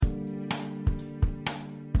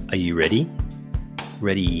Are you ready?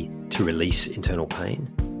 Ready to release internal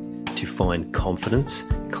pain? To find confidence,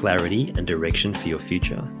 clarity, and direction for your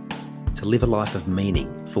future? To live a life of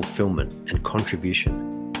meaning, fulfillment, and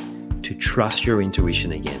contribution? To trust your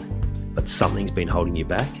intuition again, but something's been holding you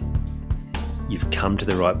back? You've come to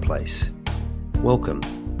the right place. Welcome.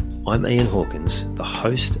 I'm Ian Hawkins, the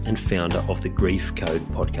host and founder of the Grief Code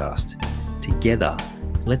podcast. Together,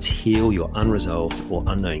 let's heal your unresolved or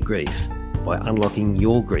unknown grief by unlocking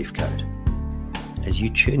your grief code. As you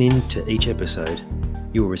tune in to each episode,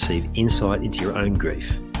 you will receive insight into your own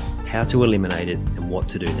grief, how to eliminate it, and what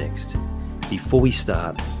to do next. Before we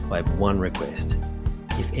start, I have one request.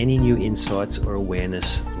 If any new insights or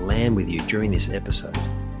awareness land with you during this episode,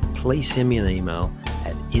 please send me an email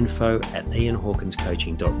at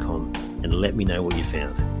info@ianhawkinscoaching.com and let me know what you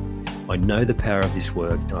found. I know the power of this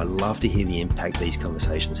work and I love to hear the impact these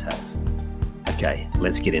conversations have. Okay,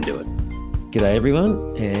 let's get into it. G'day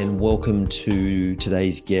everyone, and welcome to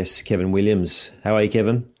today's guest, Kevin Williams. How are you,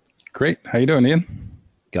 Kevin? Great. How you doing, Ian?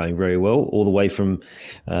 Going very well, all the way from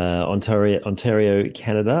Ontario,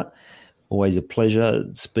 Canada. Always a pleasure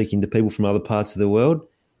speaking to people from other parts of the world.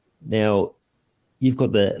 Now, you've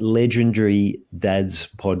got the legendary Dads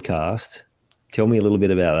podcast. Tell me a little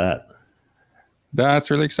bit about that.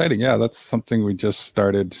 That's really exciting. Yeah, that's something we just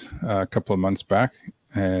started a couple of months back,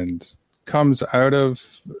 and comes out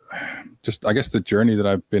of just, I guess, the journey that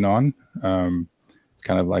I've been on. It's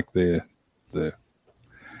kind of like the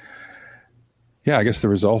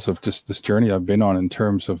result of just this journey I've been on in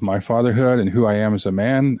terms of my fatherhood and who I am as a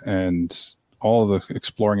man and all the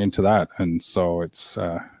exploring into that. And so it's,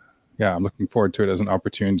 I'm looking forward to it as an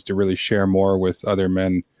opportunity to really share more with other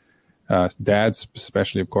men, dads,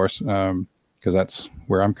 especially, of course, because that's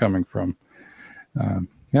where I'm coming from.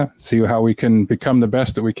 See how we can become the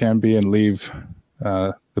best that we can be and leave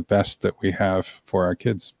the best that we have for our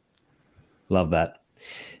kids. Love that.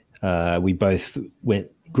 We both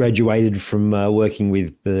graduated from working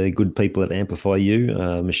with the good people at Amplify You,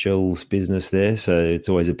 Michelle's business there. So it's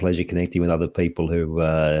always a pleasure connecting with other people who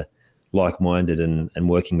are like-minded and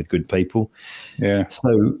working with good people. Yeah.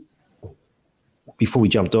 So before we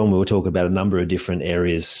jumped on, we were talking about a number of different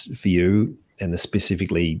areas for you, and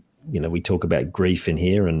specifically, we talk about grief in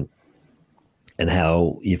here and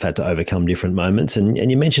how you've had to overcome different moments. And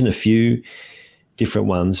you mentioned a few different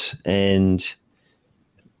ones. And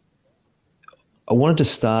I wanted to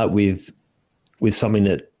start with something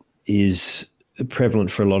that is prevalent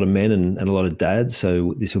for a lot of men and a lot of dads.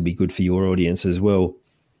 So this will be good for your audience as well.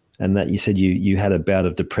 And that you said you had a bout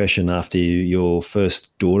of depression after your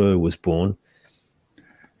first daughter was born.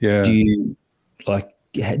 Yeah. Do you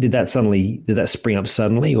did that spring up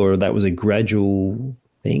suddenly, or that was a gradual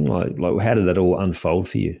thing? Like how did that all unfold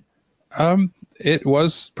for you? It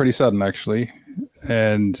was pretty sudden, actually,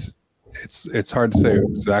 and it's hard to say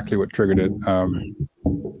exactly what triggered it.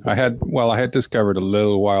 I had discovered a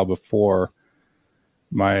little while before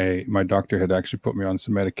my doctor had actually put me on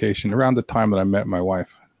some medication around the time that I met my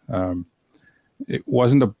wife. It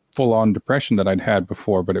wasn't a full-on depression that I'd had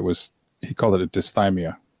before, but he called it a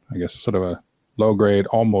dysthymia, I guess, sort of a low-grade,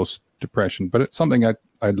 almost depression, but it's something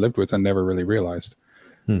I'd lived with and never really realized.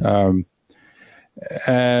 So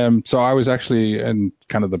I was actually in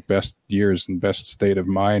kind of the best years and best state of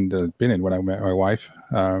mind I'd been in when I met my wife.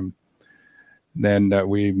 Then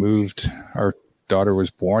we moved, our daughter was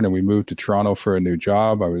born, and we moved to Toronto for a new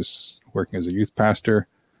job. I was working as a youth pastor.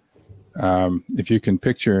 If you can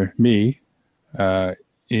picture me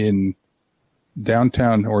in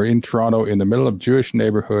downtown or in Toronto in the middle of Jewish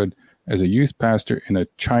neighborhood as a youth pastor in a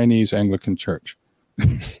Chinese Anglican church.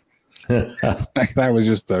 That was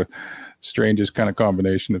just the strangest kind of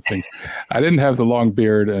combination of things. I didn't have the long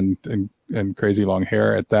beard and crazy long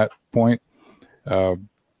hair at that point,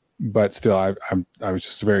 but still, I was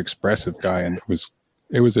just a very expressive guy, and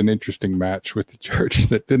it was an interesting match with the church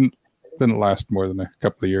that didn't last more than a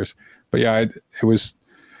couple of years. But yeah,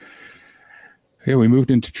 we moved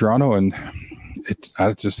into Toronto, and it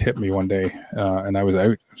just hit me one day, and I was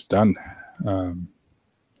out. I was done.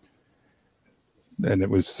 And it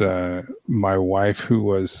was my wife who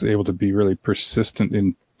was able to be really persistent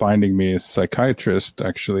in finding me a psychiatrist,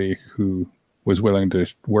 actually, who was willing to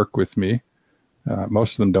work with me.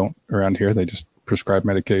 Most of them don't around here. They just prescribe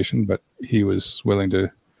medication, but he was willing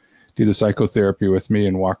to do the psychotherapy with me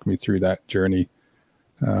and walk me through that journey,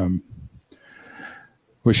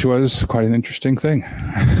 which was quite an interesting thing.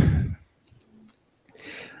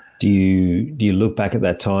 Do you look back at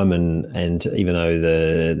that time and even though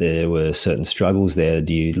there were certain struggles there,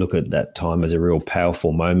 do you look at that time as a real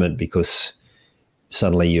powerful moment because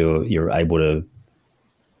suddenly you're able to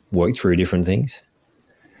work through different things?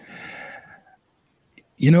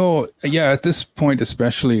 Yeah, at this point,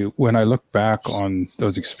 especially when I look back on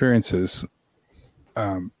those experiences,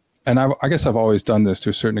 and I guess I've always done this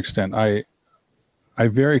to a certain extent. I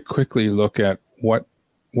very quickly look at what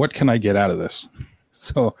can I get out of this.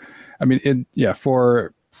 So, I mean,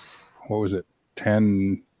 for what was it,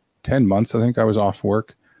 10 months, I think I was off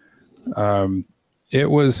work. It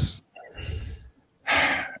was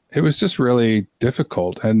just really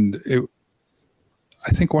difficult, and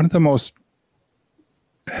I think one of the most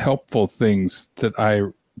helpful things that I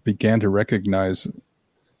began to recognize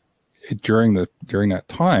during that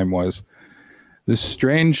time was this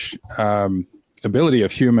strange ability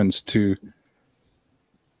of humans to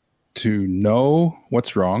know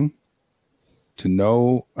what's wrong, to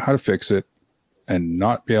know how to fix it, and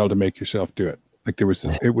not be able to make yourself do it. Like it was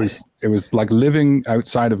like living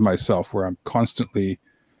outside of myself, where I'm constantly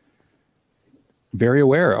very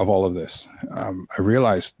aware of all of this. I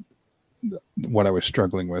realized what I was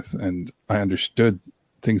struggling with, and I understood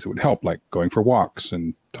things that would help, like going for walks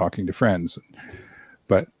and talking to friends.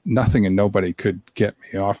 But nothing and nobody could get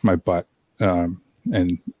me off my butt and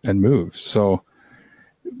move. So,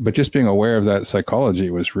 but just being aware of that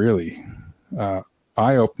psychology was really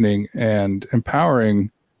eye-opening and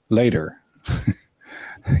empowering later. I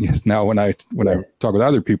guess now when I talk with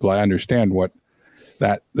other people, I understand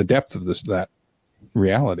the depth of that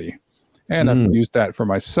reality. And I've used that for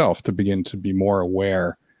myself to begin to be more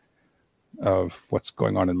aware of what's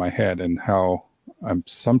going on in my head and how I'm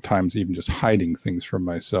sometimes even just hiding things from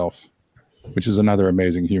myself, which is another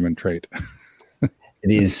amazing human trait. It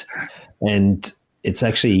is. And it's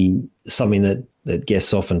actually something that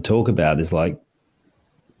guests often talk about is like,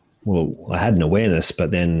 well, I had an awareness,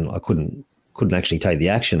 but then I couldn't actually take the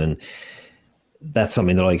action. And that's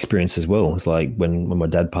something that I experienced as well. It's like when my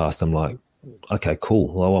dad passed, I'm like, okay,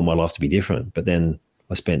 cool. Well, I want my life to be different. But then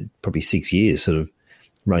I spent probably 6 years sort of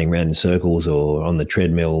running around in circles or on the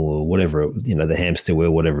treadmill or whatever, the hamster wheel,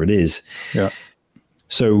 whatever it is. Yeah.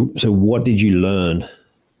 So what did you learn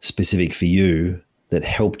specific for you that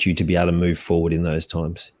helped you to be able to move forward in those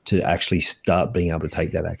times, to actually start being able to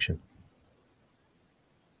take that action?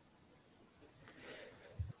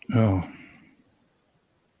 Oh,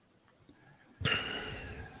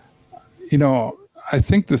 I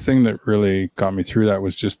think the thing that really got me through that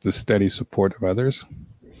was just the steady support of others.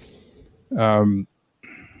 I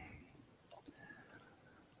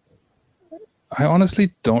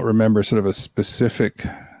honestly don't remember sort of a specific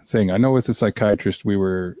thing. I know with the psychiatrist, we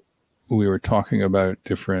were talking about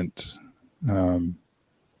different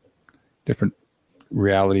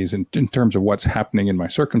realities in terms of what's happening in my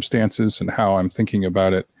circumstances and how I'm thinking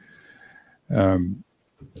about it.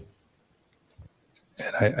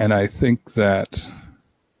 And I think that,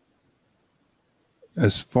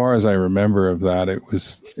 as far as I remember of that,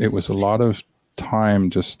 it was a lot of time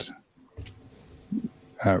just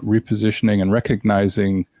repositioning and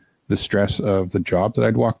recognizing the stress of the job that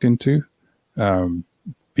I'd walked into,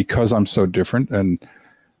 because I'm so different. And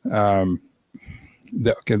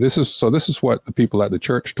this is what the people at the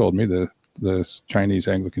church told me, the Chinese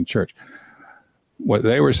Anglican church. What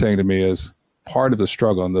they were saying to me is, part of the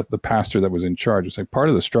struggle, and the pastor that was in charge was saying, part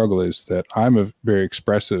of the struggle is that I'm a very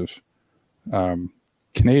expressive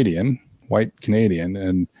Canadian, white Canadian,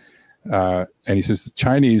 and he says the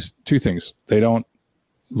Chinese, two things, they don't,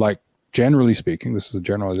 like, generally speaking, this is a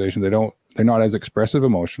generalization, they're not as expressive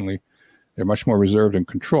emotionally, they're much more reserved and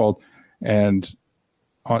controlled, and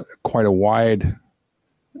quite a wide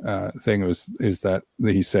thing is that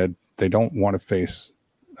he said they don't want to face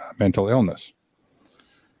mental illness.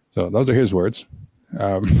 So those are his words.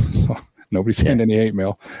 So nobody send any hate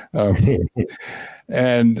mail.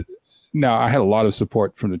 And now I had a lot of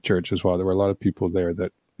support from the church as well. There were a lot of people there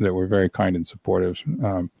that were very kind and supportive.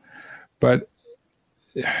 But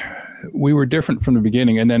we were different from the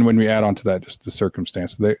beginning. And then when we add on to that, just the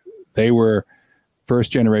circumstance, they were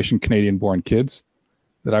first generation Canadian born kids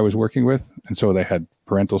that I was working with. And so they had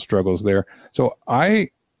parental struggles there. So I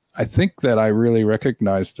think that I really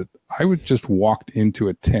recognized that I would just walked into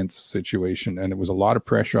a tense situation, and it was a lot of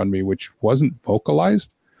pressure on me, which wasn't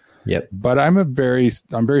vocalized. Yep. But I'm very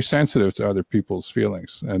sensitive to other people's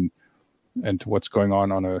feelings and to what's going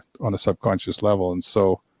on a subconscious level. And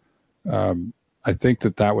so I think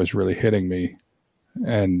that was really hitting me,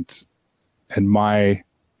 and my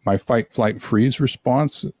fight, flight, freeze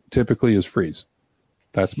response typically is freeze.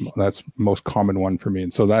 That's most common one for me.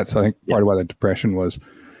 And so that's, I think, part of why the depression was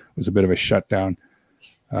a bit of a shutdown,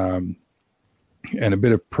 and a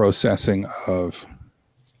bit of processing of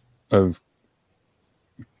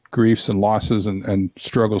griefs and losses and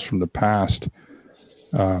struggles from the past.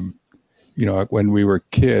 When we were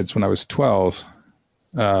kids, when I was 12,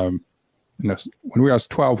 When I was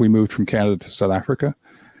 12, we moved from Canada to South Africa,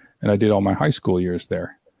 and I did all my high school years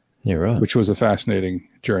there. Yeah, right. Which was a fascinating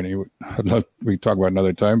journey. I'd love we talk about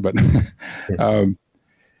another time, but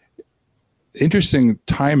interesting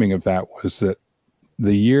timing of that was that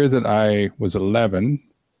the year that I was 11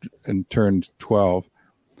 and turned 12,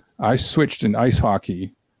 I switched in ice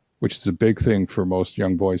hockey, which is a big thing for most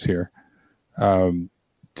young boys here, from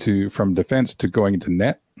defense to going into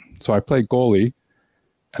net. So I played goalie,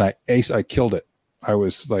 and I killed it. I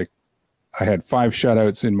was like, I had 5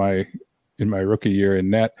 shutouts in my rookie year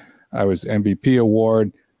in net. I was MVP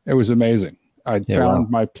award. It was amazing. I found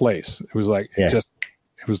my place. It was like it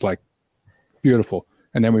was like beautiful.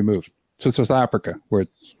 And then we moved to South Africa, where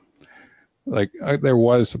there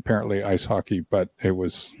was apparently ice hockey, but it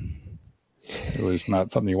was not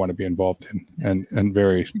something you want to be involved in, and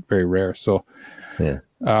very, very rare. So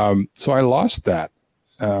so I lost that,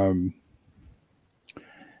 and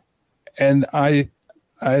I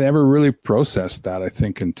never really processed that, I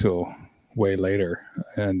think, until way later.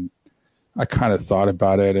 And I kind of thought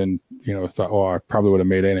about it, and thought, I probably would have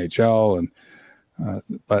made NHL, and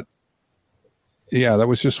but yeah, that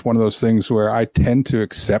was just one of those things where I tend to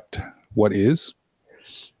accept what is.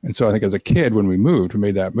 And so I think as a kid, when we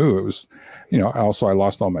made that move, it was, I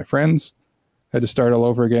lost all my friends, had to start all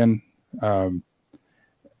over again. And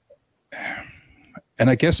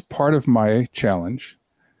I guess part of my challenge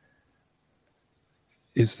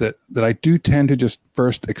is that I do tend to just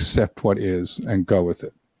first accept what is and go with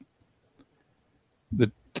it.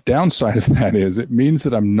 The downside of that is it means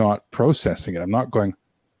that I'm not processing it. I'm not going,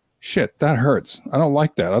 shit, that hurts. I don't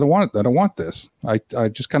like that. I don't want it. I don't want this. I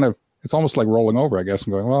just kind of, it's almost like rolling over, I guess,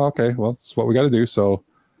 and going, well, okay, well, this is what we got to do. So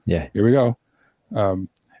here we go. And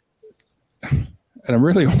I'm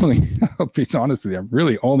really only, I'll be honest with you, I'm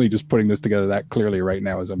really only just putting this together that clearly right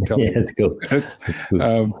now as I'm telling you. That's cool. It's,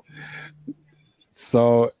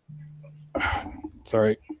 so,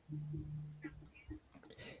 sorry.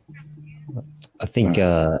 I think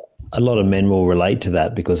a lot of men will relate to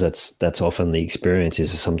that, because that's often the experience,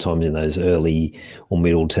 is sometimes in those early or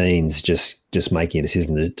middle teens, just making a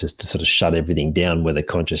decision to sort of shut everything down, whether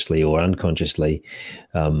consciously or unconsciously.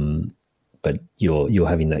 But you're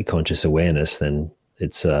having that conscious awareness, then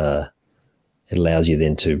it allows you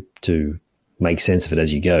then to make sense of it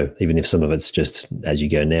as you go, even if some of it's just as you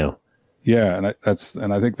go now. Yeah,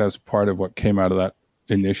 and I think that's part of what came out of that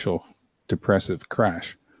initial depressive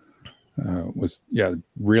crash. Was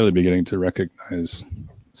really beginning to recognize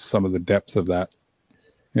some of the depth of that.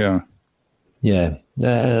 And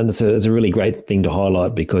it's a really great thing to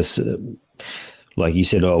highlight, because like you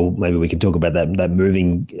said, maybe we could talk about that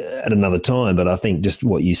moving at another time, but I think just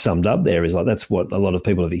what you summed up there is like, that's what a lot of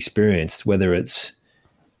people have experienced, whether it's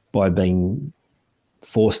by being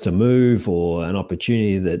forced to move, or an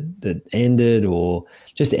opportunity that ended, or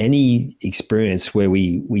just any experience where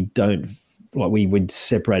we don't, like we're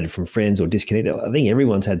separated from friends or disconnected. I think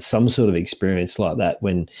everyone's had some sort of experience like that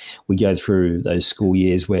when we go through those school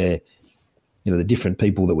years, where, the different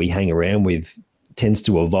people that we hang around with tends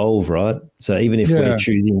to evolve, right? So even if we're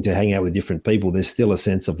choosing to hang out with different people, there's still a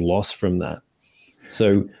sense of loss from that.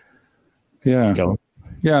 So go on.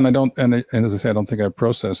 Yeah. And as I said, I don't think I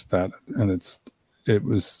processed that. And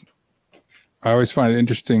I always find it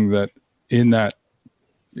interesting that in that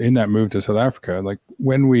move to South Africa, like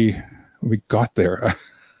when we got there,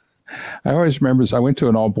 I always remember, I went to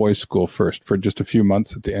an all-boys school first for just a few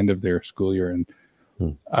months at the end of their school year, and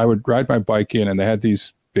I would ride my bike in, and they had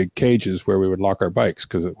these big cages where we would lock our bikes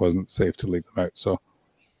because it wasn't safe to leave them out. So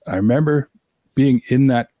I remember being in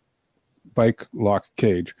that bike lock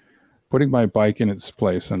cage, putting my bike in its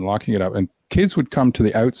place and locking it up, and kids would come to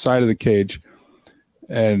the outside of the cage,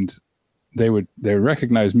 and they would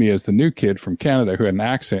recognize me as the new kid from Canada who had an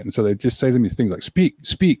accent, and so they'd just say to me things like, speak.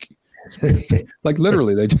 Like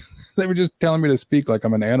literally, they were just telling me to speak like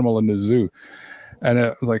I'm an animal in the zoo. And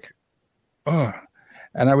it was like, oh.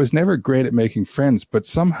 And I was never great at making friends, but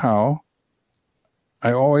somehow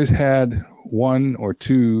I always had one or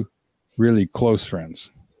two really close friends.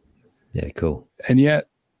 Yeah, cool. And yet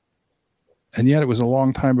it was a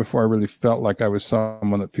long time before I really felt like I was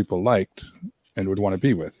someone that people liked and would want to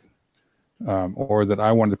be with, or that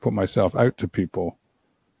I wanted to put myself out to people.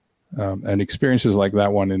 And experiences like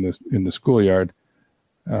that one in the schoolyard,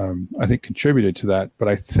 I think contributed to that. But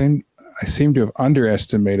I seem to have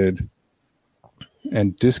underestimated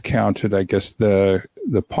and discounted, I guess, the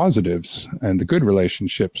positives and the good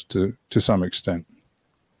relationships to some extent.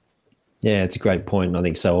 Yeah, it's a great point. And I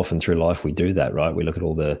think so often through life we do that, right? We look at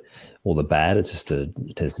all the bad. It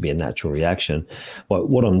tends to be a natural reaction.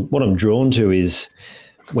 What I'm drawn to is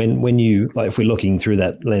when you, like, if we're looking through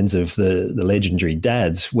that lens of the legendary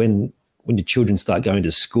dads, when your children start going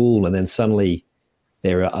to school and then suddenly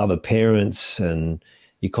there are other parents and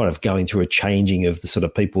you're kind of going through a changing of the sort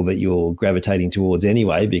of people that you're gravitating towards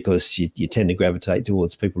anyway, because you tend to gravitate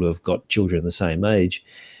towards people who have got children the same age.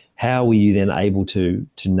 How were you then able to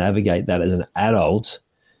navigate that as an adult?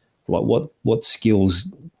 What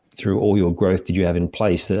skills through all your growth did you have in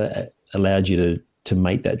place that allowed you to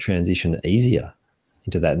make that transition easier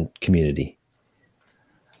into that community?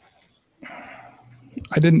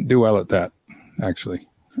 I didn't do well at that, actually.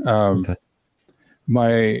 Okay.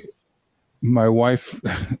 My wife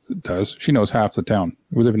does. She knows half the town.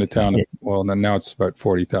 We live in a town of, well, now it's about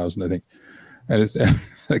 40,000, I think. And it's,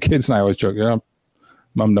 the kids and I always joke,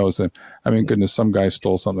 Mom knows that. I mean, goodness, some guy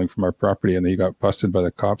stole something from our property and he got busted by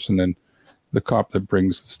the cops. And then the cop that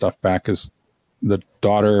brings the stuff back is the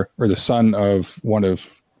daughter or the son of one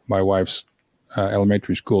of my wife's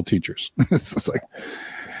elementary school teachers. It's like,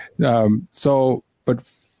 but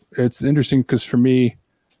it's interesting because for me,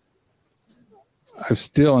 I've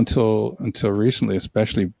still until recently,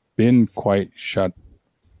 especially, been quite shut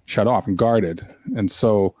off and guarded. And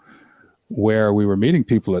so where we were meeting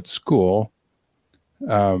people at school,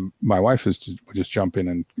 my wife would just jump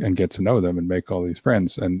in and get to know them and make all these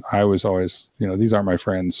friends. And I was always, these aren't my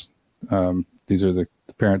friends. These are the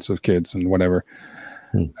parents of kids and whatever.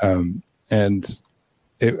 And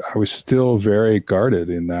I was still very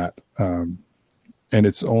guarded in that. And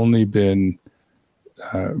it's only been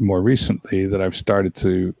more recently that I've started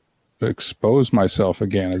to expose myself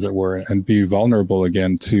again, as it were, and be vulnerable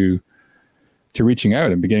again to reaching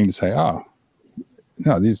out and beginning to say, oh,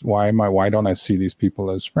 no, why don't I see these people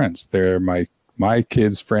as friends? They're my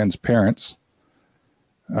kids' friends' parents,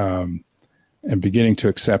 and beginning to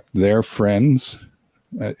accept their friends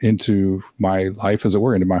into my life, as it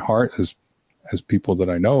were, into my heart as people that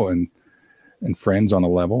I know and friends on a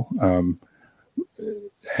level.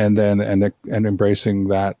 And embracing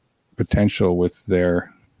that potential with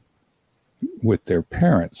their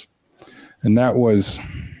parents. And that was,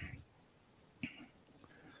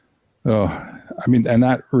 and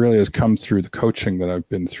that really has come through the coaching that I've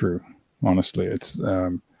been through. Honestly, it's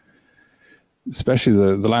especially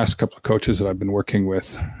the last couple of coaches that I've been working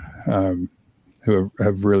with, who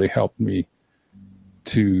have really helped me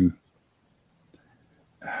to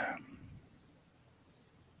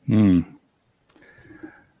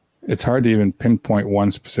it's hard to even pinpoint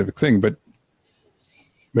one specific thing, but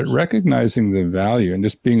recognizing the value and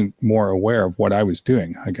just being more aware of what I was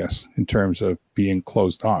doing, I guess, in terms of being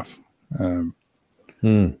closed off. I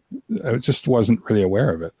just wasn't really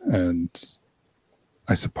aware of it. And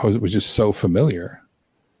I suppose it was just so familiar.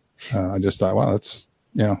 I just thought, well, that's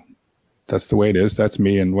the way it is. That's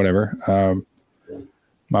me and whatever.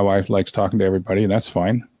 My wife likes talking to everybody, and that's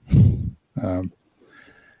fine.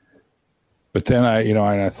 But then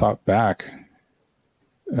I thought back,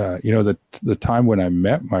 the time when I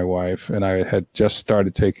met my wife and I had just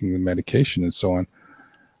started taking the medication and so on,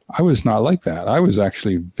 I was not like that. I was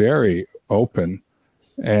actually very open,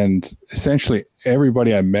 and essentially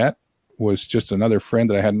everybody I met was just another friend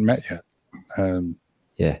that I hadn't met yet. And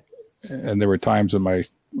there were times when I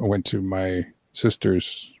went to my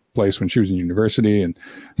sister's place when she was in university, and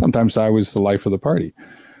sometimes I was the life of the party,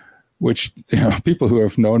 which, people who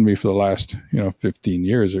have known me for the last, 15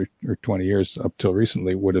 years or 20 years up till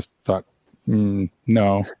recently would have thought,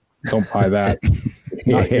 no, don't buy that.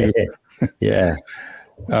 Not you. Yeah.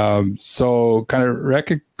 So kind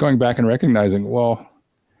of going back and recognizing, well,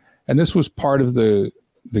 and this was part of the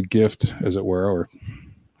gift, as it were, or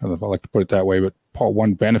I don't know if I like to put it that way, but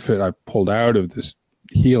one benefit I pulled out of this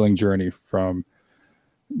healing journey from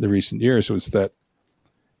the recent years was that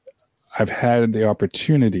I've had the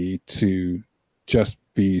opportunity to just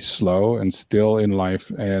be slow and still in life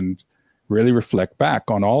and really reflect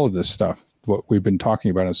back on all of this stuff, what we've been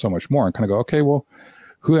talking about, and so much more, and kind of go, okay, well,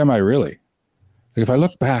 who am I really? Like, if I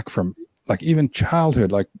look back from like even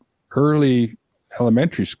childhood, like early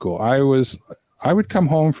elementary school, I would come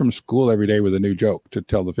home from school every day with a new joke to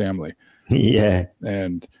tell the family. Yeah.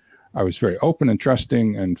 And I was very open and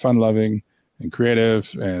trusting and fun loving and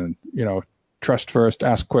creative and, trust first,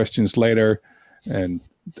 ask questions later, and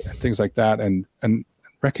things like that. And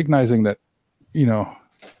recognizing that, I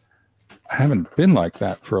haven't been like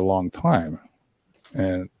that for a long time.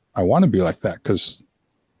 And I want to be like that because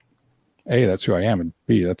A, that's who I am, and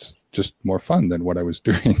B, that's just more fun than what I was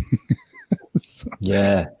doing. So.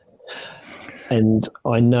 Yeah. And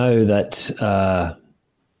I know that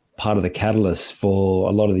part of the catalyst for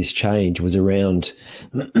a lot of this change was around,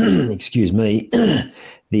 excuse me,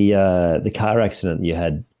 the car accident you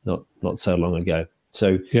had not so long ago.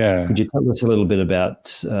 So Yeah. could you tell us a little bit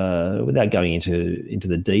about, without going into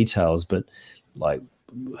the details, but like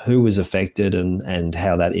who was affected and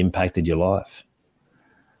how that impacted your life?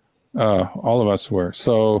 All of us were.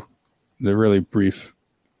 So the really brief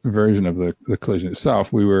version of the collision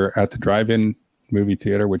itself, we were at the drive-in movie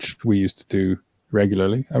theater, which we used to do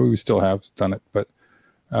regularly. I mean, we still have done it, but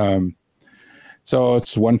so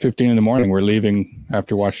it's 1:15 in the morning. We're leaving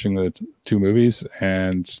after watching the two movies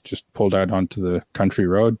and just pulled out onto the country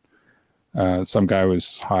road. Some guy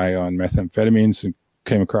was high on methamphetamines and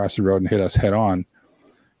came across the road and hit us head on.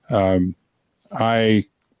 I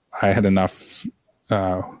had enough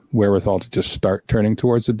wherewithal to just start turning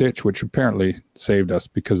towards the ditch, which apparently saved us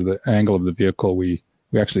because of the angle of the vehicle. We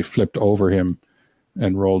actually flipped over him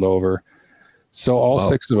and rolled over. So all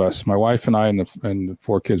six of us, my wife and I and the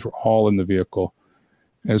four kids, were all in the vehicle.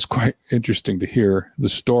 And it's quite interesting to hear the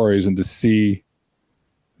stories and to see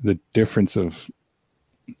the difference of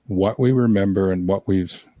what we remember and what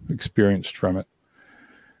we've experienced from it.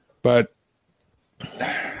 But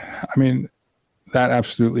I mean, that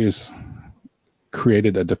absolutely has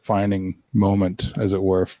created a defining moment, as it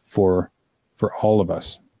were, for all of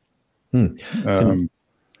us. Can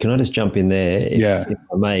I just jump in there, if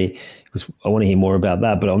I may? Because I want to hear more about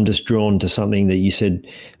that, but I'm just drawn to something that you said.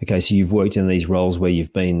 Okay, so you've worked in these roles where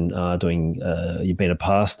you've been you've been a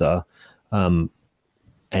pastor, and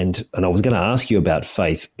I was going to ask you about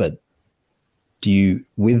faith, but do you,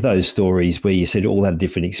 with those stories where you said all had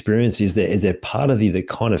different experiences, is there part of you that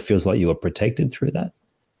kind of feels like you were protected through that?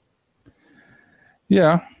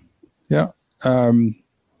 Yeah.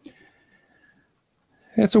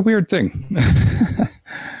 It's a weird thing.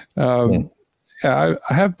 I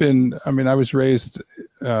have been. I mean, I was raised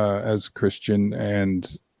as a Christian,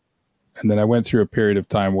 and then I went through a period of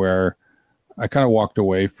time where I kind of walked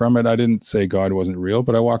away from it. I didn't say God wasn't real,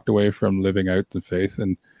 but I walked away from living out the faith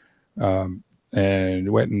and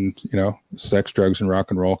went and, sex, drugs, and rock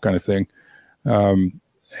and roll kind of thing,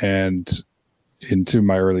 and into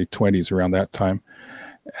my early 20s around that time,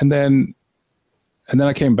 and then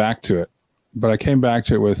I came back to it. But I came back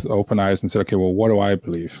to it with open eyes and said, okay, well, what do I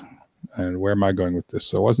believe? And where am I going with this?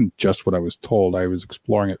 So it wasn't just what I was told. I was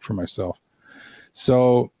exploring it for myself.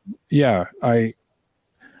 So, yeah,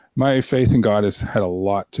 my faith in God has had a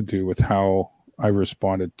lot to do with how I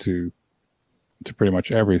responded to pretty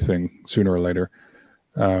much everything sooner or later.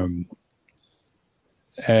 And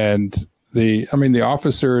the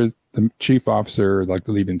officer, the chief officer, like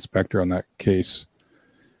the lead inspector on that case,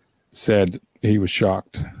 said he was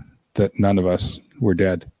shocked that none of us were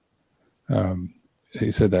dead. He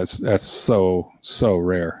said that's so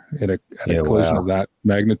rare at a collision of that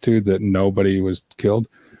magnitude that nobody was killed.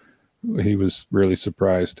 He was really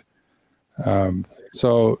surprised.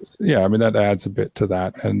 So yeah, I mean, that adds a bit to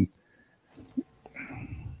that. And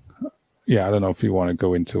yeah, I don't know if you want to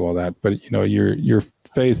go into all that, but your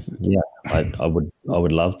faith. Yeah, I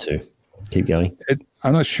would love to keep going.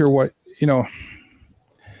 I'm not sure what,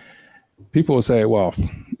 people will say, well,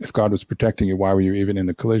 if God was protecting you, why were you even in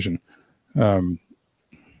the collision?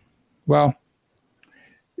 Well,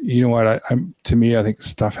 you know what? To me, I think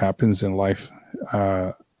stuff happens in life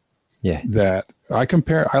that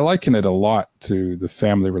I liken it a lot to the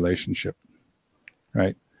family relationship,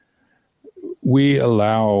 right? We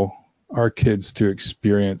allow our kids to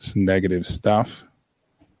experience negative stuff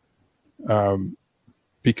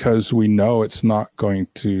because we know it's not going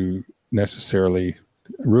to necessarily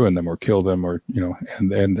ruin them or kill them or,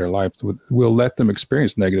 and end their life. We'll let them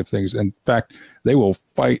experience negative things. In fact, they will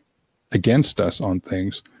fight against us on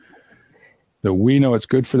things that we know it's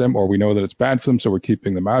good for them or we know that it's bad for them, so we're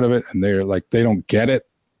keeping them out of it. And they're like, they don't get it.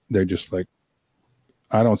 They're just like,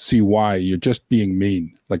 I don't see why. You're just being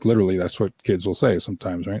mean. Like, literally, that's what kids will say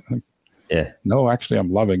sometimes, right? Like, yeah. No, actually,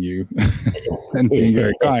 I'm loving you and being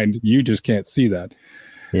very kind. You just can't see that.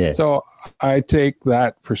 Yeah. So I take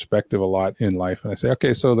that perspective a lot in life, and I say,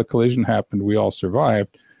 okay, so the collision happened, we all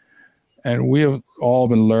survived, and we have all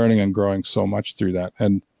been learning and growing so much through that.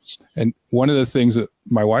 And one of the things that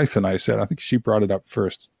my wife and I said, I think she brought it up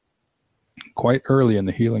first, quite early in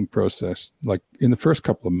the healing process, like in the first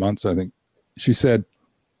couple of months, I think, she said,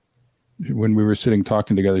 when we were sitting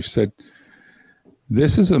talking together, she said,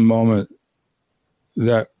 this is a moment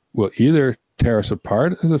that will either tear us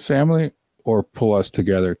apart as a family or pull us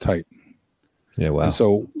together tight. Yeah, wow. And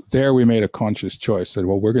so there we made a conscious choice, said,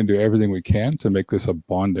 well, we're going to do everything we can to make this a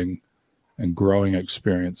bonding and growing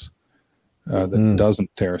experience that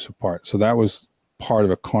doesn't tear us apart. So that was part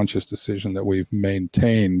of a conscious decision that we've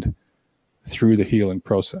maintained through the healing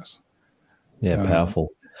process. Yeah, powerful.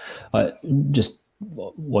 Just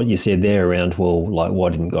what you said there around, well, like, why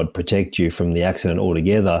didn't God protect you from the accident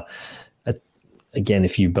altogether? Again,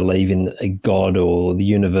 if you believe in a God or the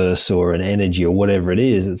universe or an energy or whatever it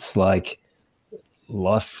is, it's like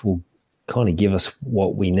life will kind of give us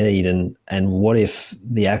what we need. And what if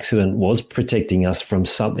the accident was protecting us from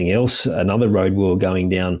something else, another road we were going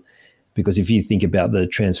down? Because if you think about the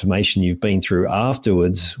transformation you've been through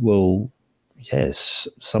afterwards, well, yes,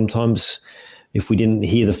 sometimes if we didn't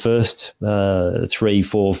hear the first 3,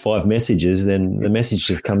 4, 5 messages, then the message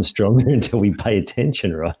just comes stronger until we pay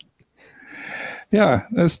attention, right? Yeah,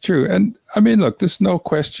 that's true. And I mean, look, there's no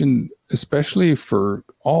question, especially for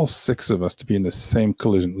all 6 of us to be in the same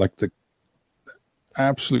collision, like the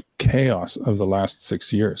absolute chaos of the last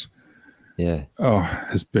 6 years. Yeah.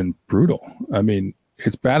 Has been brutal. I mean,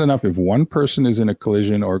 it's bad enough if one person is in a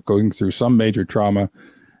collision or going through some major trauma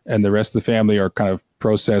and the rest of the family are kind of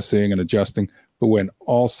processing and adjusting. But when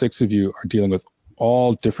all 6 of you are dealing with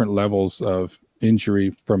all different levels of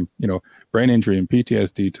injury, from, brain injury and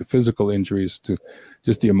PTSD to physical injuries to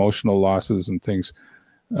just the emotional losses and things.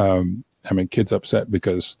 I mean, kids upset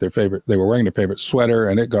because they were wearing their favorite sweater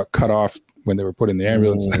and it got cut off when they were put in the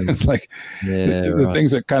ambulance. It's like the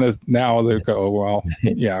things that kind of now they go, oh, well,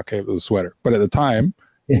 yeah, okay, it was a sweater. But at the time,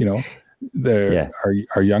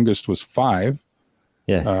 our youngest was 5.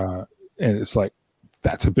 Yeah. And it's like,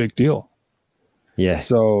 that's a big deal. Yeah.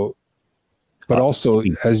 So, but also,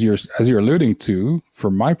 as you're alluding to,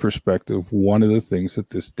 from my perspective, one of the things that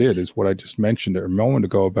this did is what I just mentioned a moment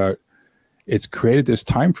ago about it's created this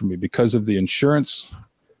time for me because of the insurance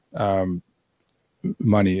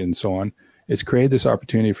money and so on. It's created this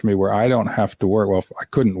opportunity for me where I don't have to work. Well, I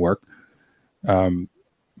couldn't work,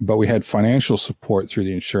 but we had financial support through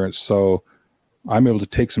the insurance. So I'm able to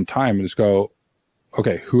take some time and just go,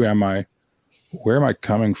 okay, who am I? Where am I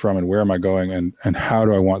coming from and where am I going? And how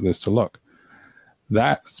do I want this to look?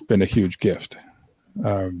 That's been a huge gift.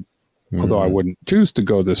 Although I wouldn't choose to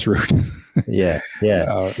go this route.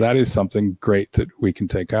 That is something great that we can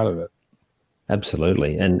take out of it.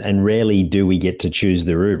 Absolutely. And rarely do we get to choose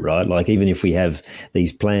the route, right? Like, even if we have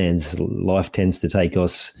these plans, life tends to take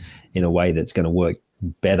us in a way that's going to work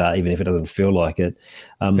better, even if it doesn't feel like it.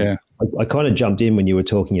 I kind of jumped in when you were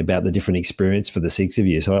talking about the different experience for the 6 of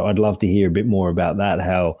you. So I'd love to hear a bit more about that,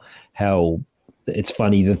 how it's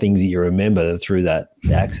funny, the things that you remember through that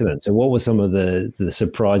accident. So what were some of the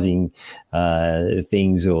surprising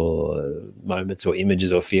things or moments or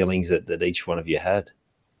images or feelings that each one of you had?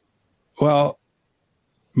 Well,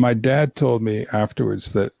 my dad told me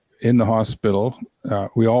afterwards that in the hospital,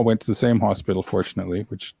 we all went to the same hospital, fortunately,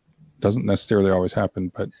 which doesn't necessarily always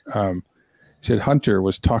happen. But he said Hunter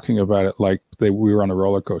was talking about it like we were on a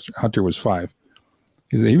roller coaster. Hunter was 5.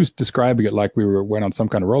 He was describing it like we went on some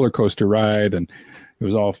kind of roller coaster ride, and it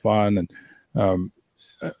was all fun, and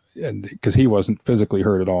because he wasn't physically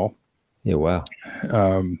hurt at all. Yeah, wow.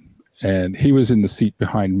 And he was in the seat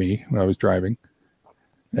behind me when I was driving,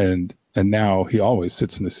 and now he always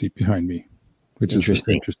sits in the seat behind me, which is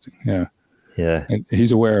interesting. Yeah, yeah. And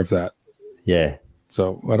he's aware of that. Yeah.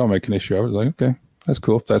 So I don't make an issue. I was like, okay, that's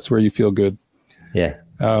cool. If that's where you feel good. Yeah.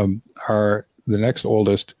 The next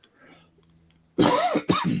oldest.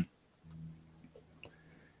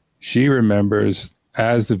 She remembers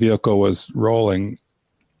as the vehicle was rolling,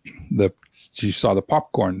 she saw the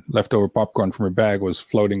leftover popcorn from her bag was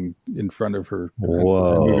floating in front of her, and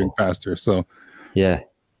moving past her. So, yeah.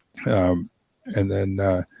 And then,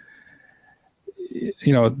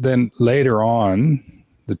 then later on,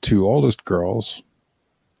 the 2 oldest girls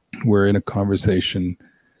were in a conversation,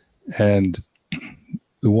 and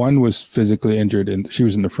the one was physically injured, and she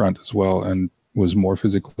was in the front as well, and was more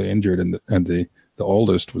physically injured, and the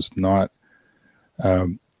oldest was not.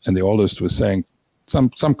 And the oldest was saying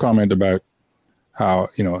some comment about how,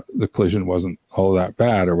 the collision wasn't all that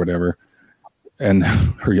bad or whatever. And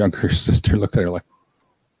her younger sister looked at her like,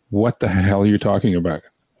 what the hell are you talking about?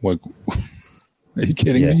 What, are you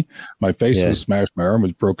kidding me? My face was smashed. My arm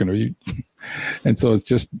was broken. Are you? And so it's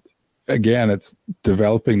just, again, it's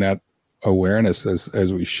developing that awareness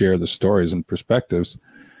as we share the stories and perspectives.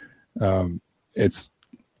 It's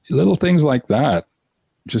little things like that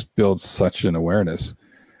just builds such an awareness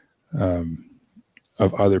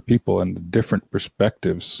of other people and different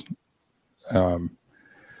perspectives.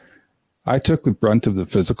 I took the brunt of the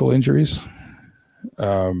physical injuries.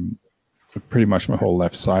 Pretty much my whole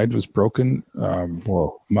left side was broken.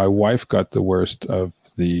 My wife got the worst of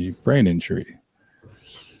the brain injury.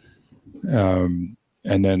 And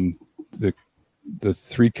then the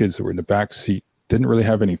 3 kids that were in the back seat didn't really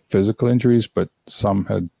have any physical injuries, but some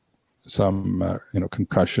had some,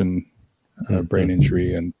 concussion, brain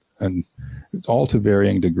injury, and and it's all to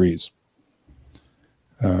varying degrees.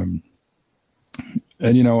 And,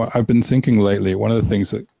 you know, I've been thinking lately, one of the things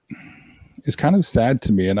that is kind of sad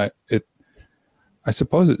to me, and I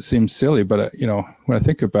suppose it seems silly, but, you know, when I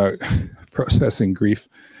think about processing grief,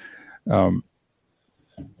 our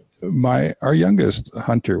youngest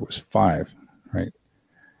Hunter was 5, right?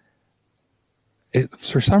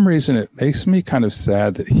 For some reason, it makes me kind of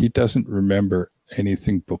sad that he doesn't remember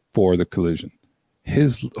anything before the collision.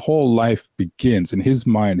 His whole life begins, in his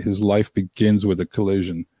mind, his life begins with a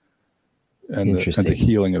collision and the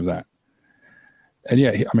healing of that. And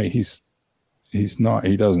yeah, he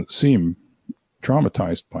doesn't seem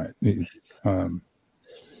traumatized by it.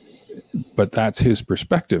 But that's his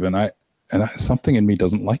perspective. And something in me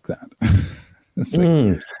doesn't like that.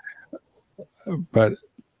 But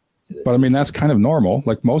I mean, that's kind of normal.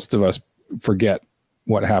 Like most of us forget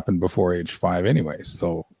what happened before age 5 anyways.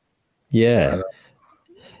 So yeah,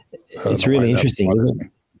 it's really interesting, isn't it?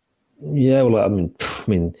 Yeah. Well, I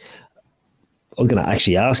mean, I was going to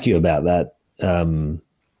actually ask you about that.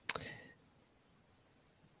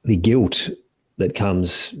 The guilt that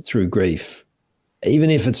comes through grief, even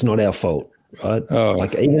if it's not our fault, right? Oh.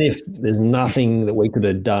 Like even if there's nothing that we could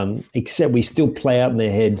have done, except we still play out in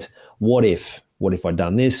their heads, what if I'd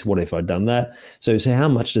done this? What if I'd done that? So how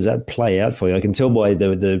much does that play out for you? I can tell by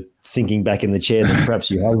the sinking back in the chair that perhaps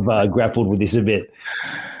you have grappled with this a bit.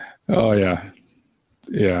 Oh yeah.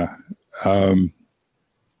 Yeah.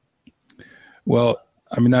 Well,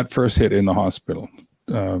 I mean, that first hit in the hospital.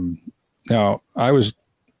 Now I was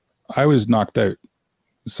knocked out.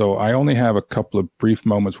 So I only have a couple of brief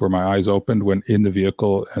moments where my eyes opened when in the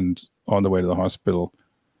vehicle and on the way to the hospital.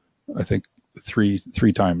 I think three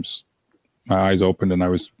times my eyes opened and I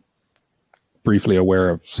was briefly aware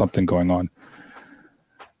of something going on.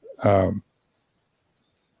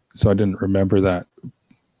 So I didn't remember that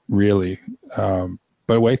really.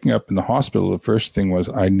 But waking up in the hospital, the first thing was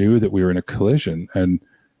I knew that we were in a collision and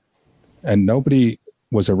nobody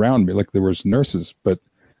was around me. Like there was nurses, but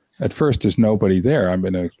at first there's nobody there. I'm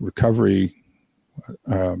in a recovery,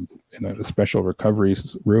 in a special recovery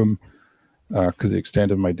room because the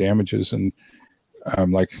extent of my damages. And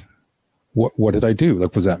I'm like, what did I do?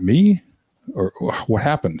 Like, was that me or what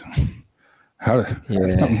happened?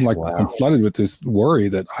 I'm flooded with this worry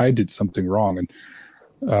that I did something wrong.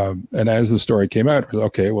 And as the story came out, it was,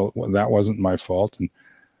 okay, well, that wasn't my fault.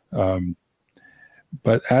 And,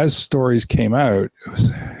 but as stories came out,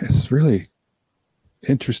 it's really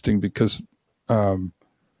interesting because,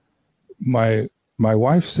 my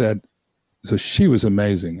wife said, so she was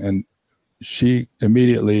amazing. And she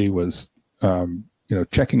immediately was,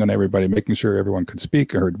 checking on everybody, making sure everyone could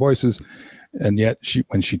speak, heard voices. And yet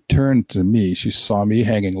when she turned to me, she saw me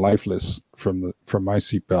hanging lifeless from my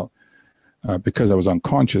seatbelt. Because I was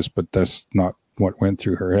unconscious, but that's not what went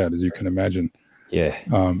through her head, as you can imagine. Yeah.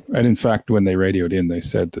 And in fact, when they radioed in, they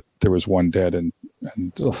said that there was 1 dead and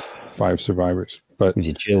 5 survivors. But gives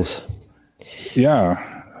you chills.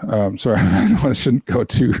 Yeah. Sorry, I shouldn't go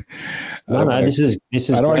too. No, this is.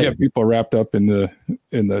 I don't want to get people wrapped up in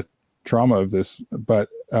the trauma of this, but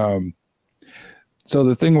so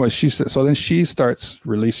the thing was, she said. So then she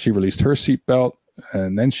released her seatbelt,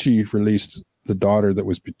 and then she released the daughter that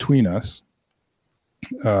was between us.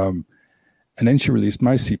 And then she released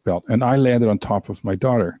my seatbelt and I landed on top of my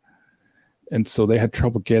daughter. And so they had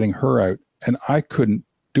trouble getting her out and I couldn't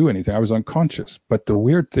do anything. I was unconscious. But the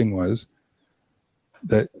weird thing was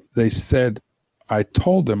that they said, I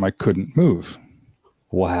told them I couldn't move.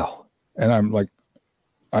 Wow. And I'm like,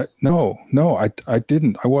 I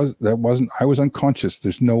didn't. I was unconscious.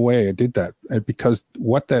 There's no way I did that. And because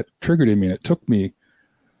what that triggered in me, and it took me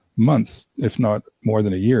months, if not more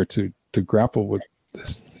than a year to grapple with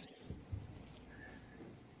this.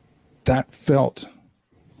 That felt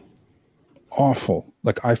awful.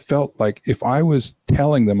 Like I felt like if I was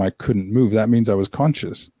telling them I couldn't move, that means I was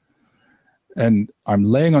conscious. And I'm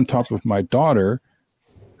laying on top of my daughter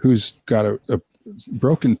who's got a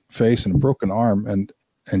broken face and a broken arm and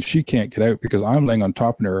she can't get out because I'm laying on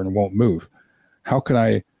top of her and won't move. How can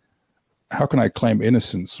I claim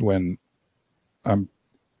innocence when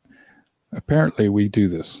apparently we do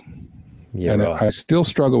this? Yeah, and right. I still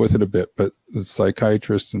struggle with it a bit, but the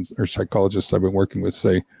psychiatrists or psychologists I've been working with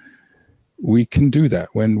say we can do that.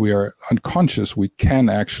 When we are unconscious, we can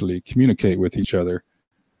actually communicate with each other,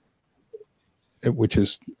 which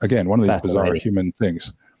is, again, one of these bizarre human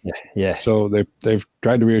things. Yeah. So they've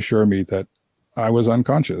tried to reassure me that I was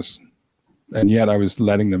unconscious, and yet I was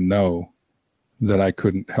letting them know that I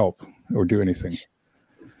couldn't help or do anything.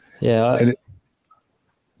 Yeah.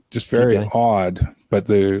 just very odd. But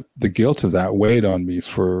the guilt of that weighed on me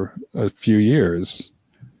for a few years,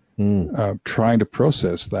 trying to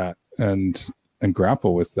process that and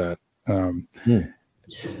grapple with that. I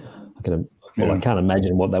can't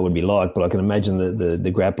imagine what that would be like, but I can imagine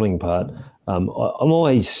the grappling part. I'm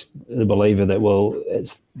always the believer that, well,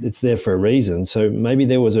 it's there for a reason. So maybe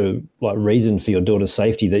there was a reason for your daughter's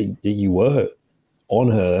safety that you were on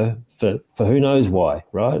her for who knows why,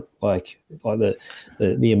 right? Like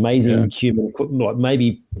the amazing human, like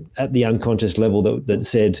maybe at the unconscious level that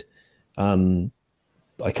said,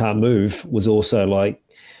 I can't move, was also like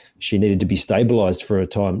she needed to be stabilized for a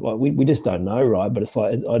time. Like we just don't know, right? But it's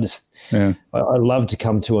like I love to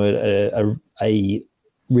come to a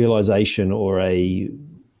realization or a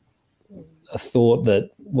thought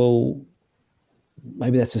that, well,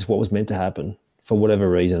 maybe that's just what was meant to happen for whatever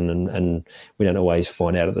reason, and we don't always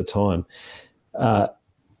find out at the time.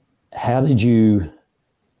 How did you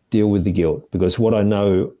deal with the guilt? Because what I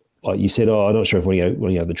know, like you said, I'm not sure if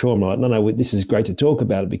when you have the trauma, I'm like, no, this is great to talk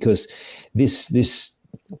about it, because this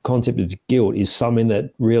concept of guilt is something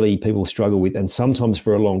that really people struggle with, and sometimes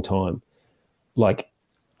for a long time. Like,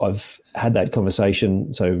 I've had that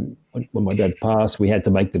conversation. So when my dad passed, we had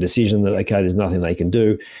to make the decision that, okay, there's nothing they can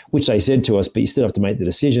do, which they said to us, but you still have to make the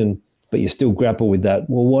decision, but you still grapple with that.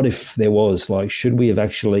 Well, what if there was, like, should we have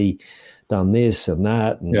actually done this and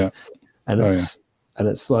that? And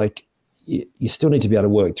it's like, you still need to be able to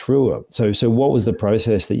work through it. So what was the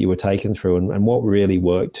process that you were taken through, and what really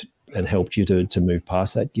worked and helped you to move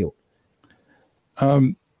past that guilt?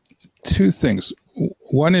 Two things.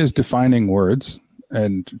 One is defining words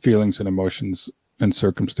and feelings and emotions and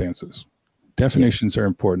circumstances. Definitions are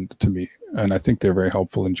important to me, and I think they're very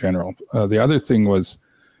helpful in general. The other thing was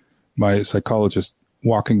my psychologist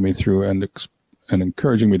walking me through and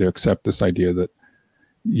encouraging me to accept this idea that,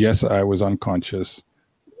 yes, I was unconscious,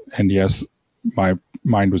 and yes, my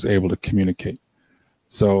mind was able to communicate.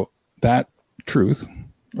 So that truth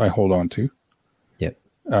I hold on to. Yep.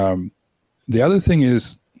 The other thing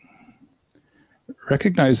is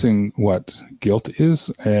recognizing what guilt is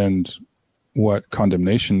and what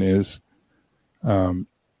condemnation is, and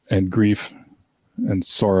grief and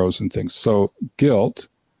sorrows and things. So guilt,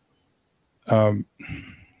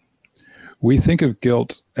 we think of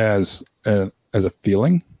guilt as a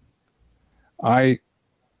feeling. I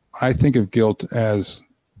think of guilt as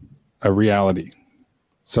a reality.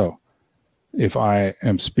 So if I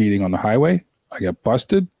am speeding on the highway, I get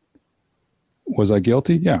busted. Was I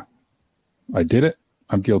guilty? Yeah. I did it.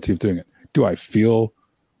 I'm guilty of doing it. Do I feel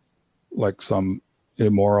like some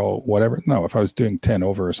immoral whatever? No. If I was doing 10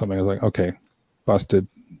 over or something, I was like, okay, busted.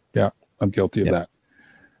 Yeah, I'm guilty of that.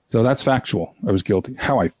 So that's factual. I was guilty.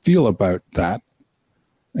 How I feel about that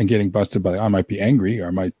and getting busted by, I might be angry, or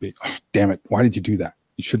I might be, oh, damn it, why did you do that?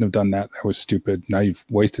 You shouldn't have done that. That was stupid. Now you've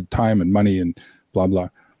wasted time and money and blah, blah.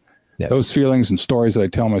 Yep. Those feelings and stories that I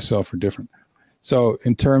tell myself are different. So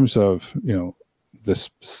in terms of, the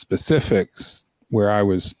specifics where I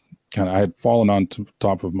was I had fallen on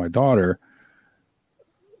top of my daughter,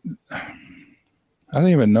 I don't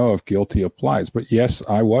even know if guilty applies, but yes,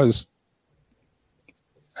 I was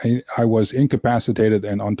incapacitated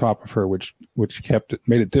and on top of her, which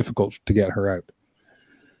made it difficult to get her out.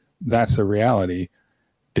 That's a reality.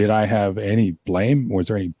 Did I have any blame? Was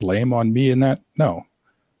there any blame on me in that? No.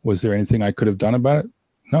 Was there anything I could have done about it?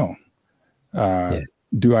 No.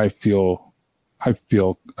 Do I feel? I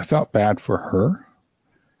felt bad for her,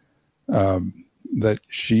 that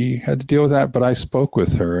she had to deal with that, but I spoke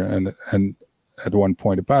with her and at one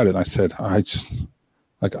point about it. I said, I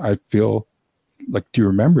feel like, do you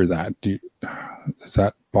remember that? Does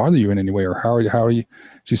that bother you in any way? Or how are you?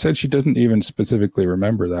 She said she doesn't even specifically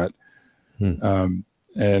remember that.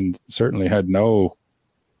 And certainly had no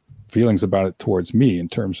feelings about it towards me in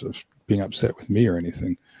terms of being upset with me or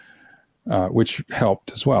anything, which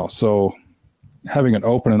helped as well. So having an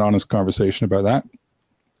open and honest conversation about that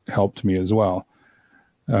helped me as well.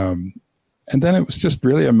 And then it was just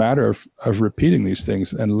really a matter of repeating these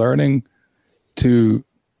things and learning to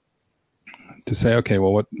say, okay,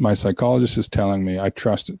 well, what my psychologist is telling me, I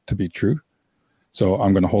trust it to be true. So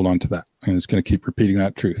I'm going to hold on to that. And it's going to keep repeating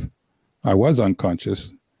that truth. I was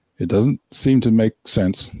unconscious. It doesn't seem to make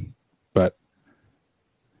sense, but,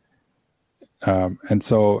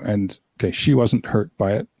 she wasn't hurt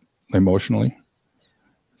by it emotionally.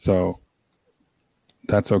 So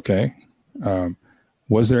that's okay.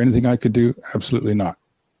 Was there anything I could do? Absolutely not.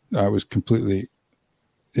 I was completely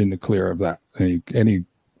in the clear of that. Any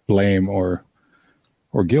blame or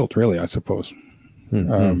guilt, really, I suppose.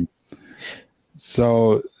 Mm-hmm.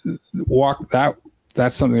 So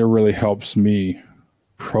that's something that really helps me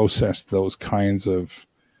process those kinds of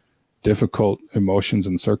difficult emotions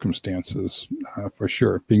and circumstances, for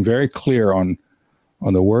sure. Being very clear on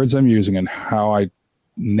the words I'm using and how I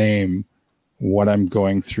name what I'm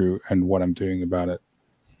going through and what I'm doing about it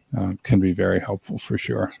can be very helpful, for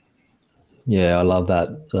sure. Yeah, I love that.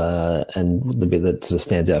 And the bit that sort of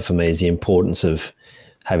stands out for me is the importance of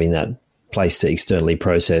having that place to externally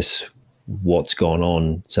process what's gone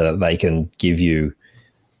on so that they can give you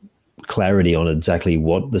clarity on exactly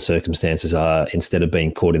what the circumstances are, instead of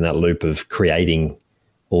being caught in that loop of creating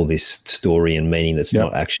all this story and meaning that's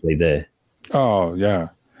not actually there. Oh, yeah.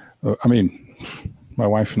 I mean, my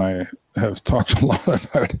wife and I have talked a lot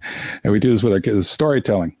about, and we do this with our kids,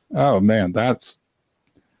 storytelling. Oh, man, that's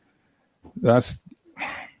I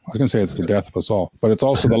was going to say it's the death of us all, but it's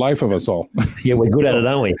also the life of us all. Yeah, we're good at it,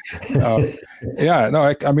 aren't we?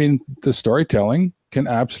 I mean, the storytelling can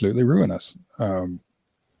absolutely ruin us.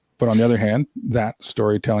 But on the other hand, that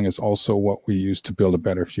storytelling is also what we use to build a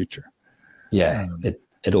better future. Yeah,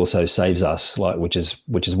 it also saves us, which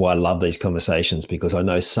is why I love these conversations, because I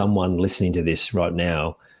know someone listening to this right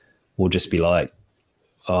now will just be like,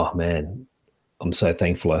 oh man, I'm so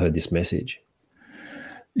thankful I heard this message.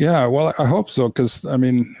 Yeah, well, I hope so, because I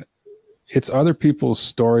mean, it's other people's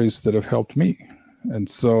stories that have helped me. And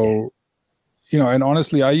so, and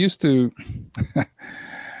honestly, I used to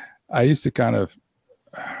kind of,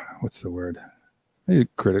 what's the word?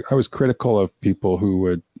 I was critical of people who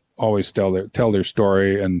would always tell their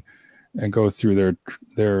story and go through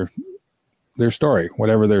their story,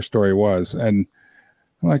 whatever their story was. And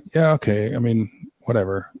I'm like, yeah, okay. I mean,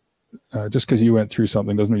 whatever. Just because you went through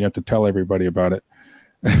something doesn't mean you have to tell everybody about it.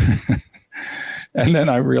 And then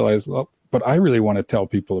I realized, well, but I really want to tell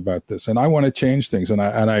people about this, and I want to change things. And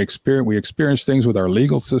we experience things with our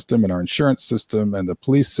legal system and our insurance system and the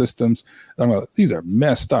police systems. And I'm like, these are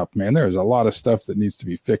messed up, man. There's a lot of stuff that needs to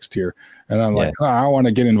be fixed here. And I'm like, I want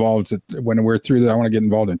to get involved when we're through that. I want to get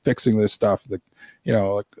involved in fixing this stuff.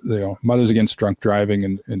 Mothers Against Drunk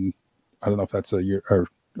Driving, and I don't know if that's a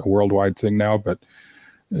worldwide thing now, but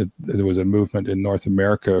there was a movement in North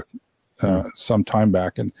America some time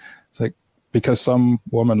back, and it's like, because some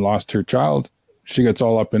woman lost her child, she gets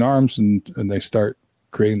all up in arms, and they start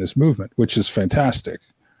creating this movement, which is fantastic,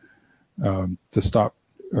 to stop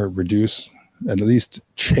or reduce, at least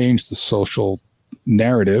change the social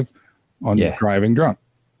narrative on driving drunk.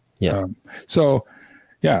 Yeah. So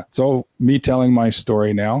me telling my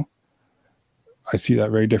story now, I see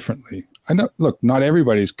that very differently. I know, look, not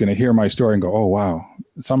everybody's going to hear my story and go, oh, wow.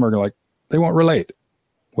 Some are like, they won't relate.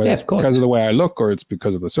 Whether it's because of the way I look or it's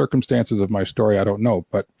because of the circumstances of my story, I don't know.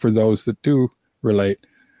 But for those that do relate,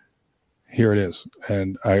 here it is.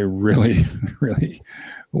 And I really, really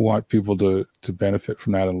want people to benefit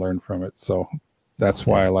from that and learn from it. So that's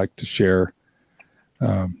why I like to share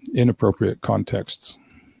inappropriate contexts.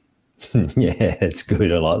 Yeah, it's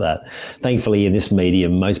good. I like that. Thankfully, in this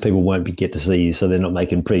medium, most people won't get to see you, so they're not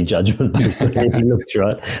making prejudgment based on how you looks,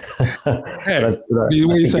 right? Hey, what are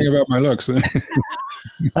you saying about my looks?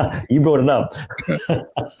 You brought it up.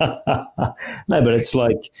 No, but it's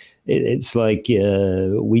like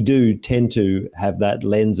we do tend to have that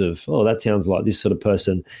lens of, oh, that sounds like this sort of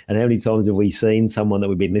person. And how many times have we seen someone that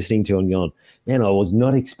we've been listening to and gone, man, I was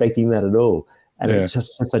not expecting that at all. And it's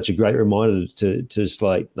just such a great reminder to just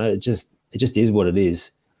like, no, it just is what it is.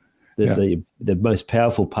 The most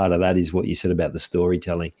powerful part of that is what you said about the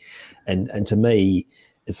storytelling. And to me,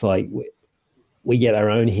 it's like we get our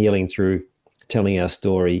own healing through telling our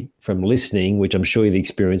story from listening, which I'm sure you've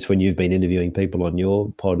experienced when you've been interviewing people on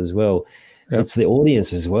your pod as well. Yep. It's the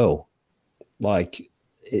audience as well. Like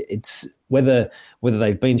it's whether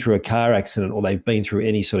they've been through a car accident or they've been through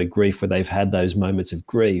any sort of grief where they've had those moments of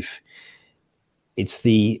grief. It's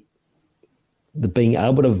the being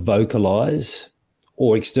able to vocalize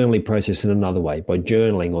or externally process in another way by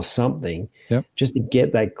journaling or something, just to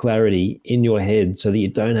get that clarity in your head so that you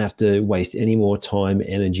don't have to waste any more time,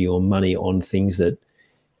 energy, or money on things that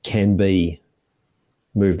can be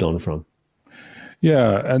moved on from.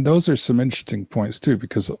 Yeah, and those are some interesting points too,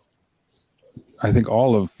 because I think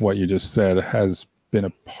all of what you just said has been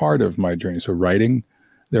a part of my journey. So writing,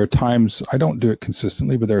 there are times, I don't do it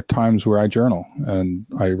consistently, but there are times where I journal and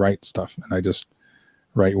I write stuff and I just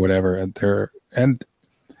write whatever. And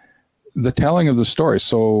the telling of the story.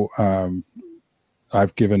 So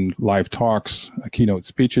I've given live talks, keynote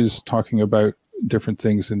speeches, talking about different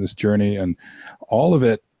things in this journey, and all of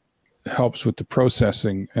it helps with the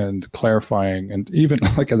processing and clarifying. And even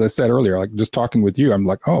like, as I said earlier, like just talking with you, I'm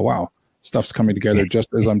like, oh, wow, stuff's coming together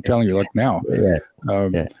just as I'm telling you, like now.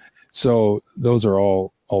 So those are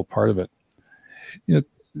all part of it.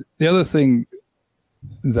 The other thing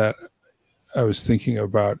that I was thinking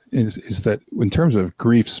about is that in terms of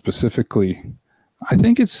grief specifically, I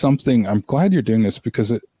think it's something, I'm glad you're doing this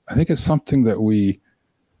because I think it's something that we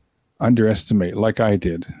underestimate, like I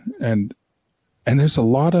did. And there's a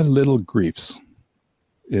lot of little griefs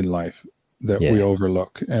in life that we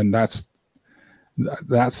overlook. And that's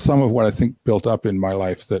some of what I think built up in my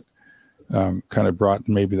life that kind of brought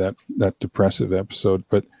maybe that depressive episode.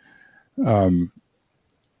 But,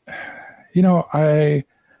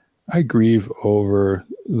 I grieve over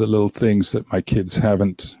the little things that my kids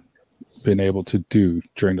haven't been able to do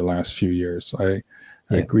during the last few years. I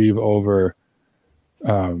grieve over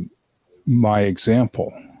my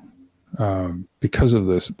example because of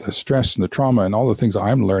the stress and the trauma and all the things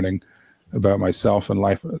I'm learning about myself and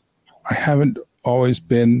life. I haven't always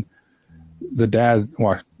been the dad.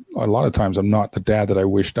 Well, a lot of times I'm not the dad that I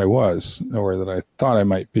wished I was or that I thought I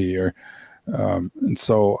might be. And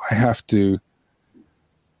so I have to,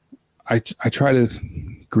 I try to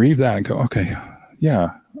grieve that and go, okay,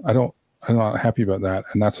 yeah, I'm not happy about that.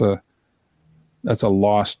 And that's a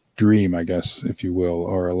lost dream, I guess, if you will,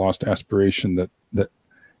 or a lost aspiration that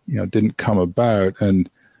didn't come about. And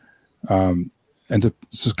to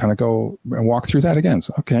just kind of go and walk through that again.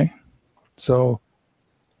 So, okay, so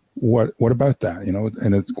what about that?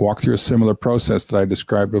 And it's walk through a similar process that I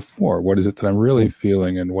described before. What is it that I'm really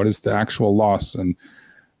feeling, and what is the actual loss, and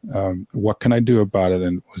what can I do about it?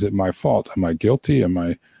 And was it my fault? Am I guilty? Am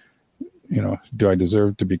I, do I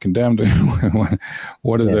deserve to be condemned?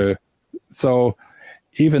 What are so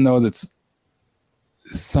even though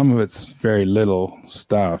some of it's very little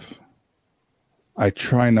stuff, I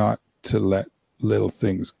try not to let little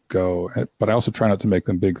things go, but I also try not to make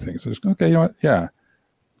them big things. So just, okay, you know what? Yeah,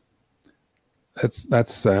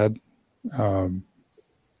 that's sad. And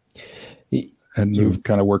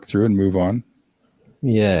kind of work through and move on.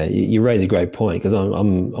 Yeah, you raise a great point, because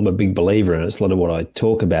I'm a big believer in it. It's a lot of what I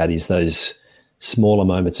talk about is those smaller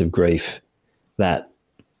moments of grief that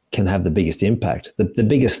can have the biggest impact. The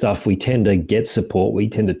bigger stuff, we tend to get support, we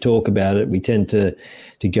tend to talk about it, we tend to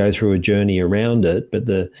go through a journey around it. But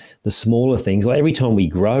the smaller things, like every time we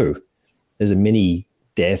grow, there's a mini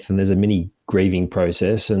death and there's a mini grieving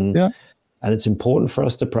process, and it's important for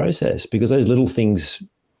us to process, because those little things,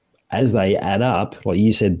 as they add up, like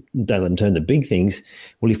you said, don't let them turn to big things.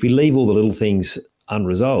 Well, if we leave all the little things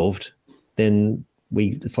unresolved, then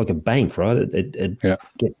it's like a bank, right? It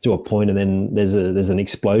gets to a point, and then there's an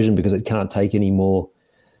explosion because it can't take any more.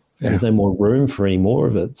 There's no more room for any more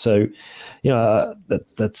of it. So,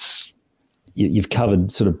 that's you've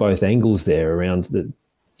covered sort of both angles there around that.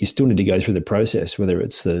 You still need to go through the process, whether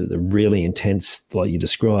it's the really intense, like you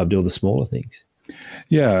described, or the smaller things.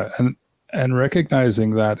 Yeah, and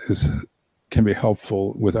recognizing that can be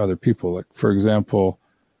helpful with other people. Like, for example,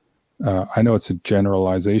 I know it's a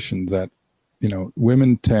generalization that,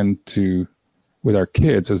 women tend to, with our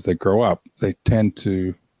kids as they grow up, they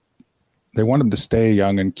want them to stay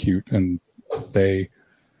young and cute, and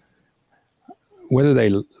whether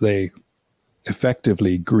they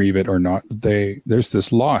effectively grieve it or not, there's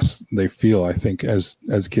this loss they feel, I think, as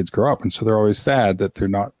kids grow up. And so they're always sad that they're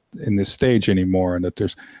not in this stage anymore, and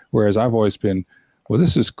that whereas I've always been, well,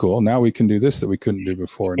 this is cool, now we can do this that we couldn't do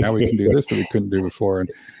before, now we can do this that we couldn't do before.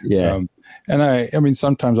 And and I mean,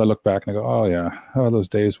 sometimes I look back and I go, oh yeah, those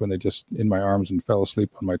days when they just in my arms and fell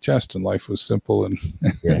asleep on my chest and life was simple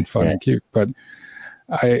and fun and cute. But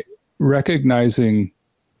I recognizing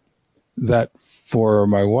that for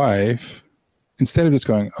my wife, instead of just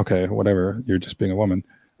going, okay, whatever, you're just being a woman,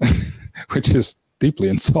 which is deeply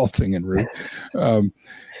insulting and rude,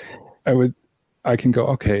 I can go,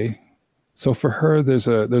 okay, so for her, there's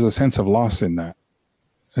a sense of loss in that.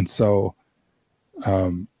 And so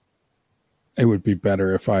it would be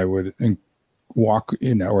better if I would walk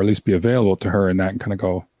in, or at least be available to her in that, and kind of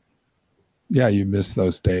go, yeah, you miss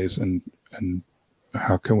those days, and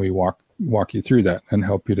how can we walk you through that and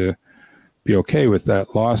help you to be okay with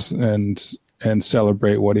that loss and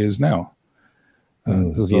celebrate what is now.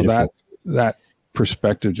 So that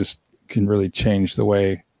perspective just can really change the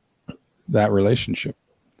way that relationship,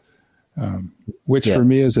 which for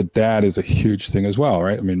me as a dad is a huge thing as well,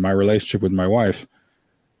 right? I mean, my relationship with my wife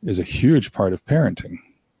is a huge part of parenting.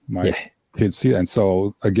 My kids see that. And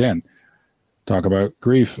so again, talk about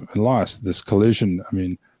grief and loss, this collision. I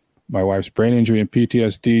mean, my wife's brain injury and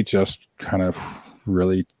PTSD just kind of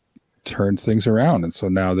really turned things around. And so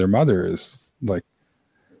now their mother is like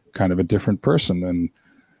kind of a different person. And,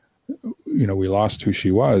 we lost who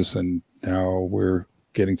she was, and now we're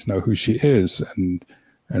getting to know who she is, and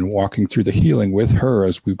walking through the healing with her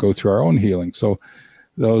as we go through our own healing. So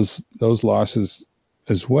those losses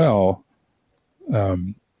as well,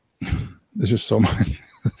 There's just so much.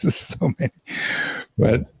 There's just so many.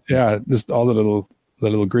 But yeah, just all the little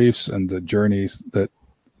griefs and the journeys that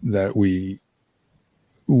we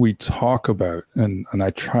talk about, and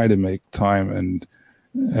I try to make time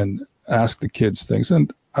and ask the kids things.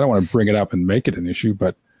 And I don't want to bring it up and make it an issue,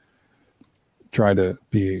 but try to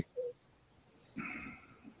be,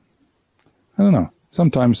 I don't know.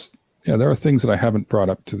 Sometimes, yeah, there are things that I haven't brought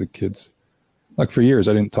up to the kids. Like for years,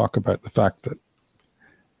 I didn't talk about the fact that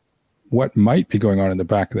what might be going on in the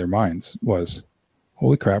back of their minds was,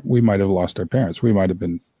 holy crap, we might have lost our parents. We might have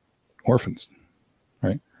been orphans,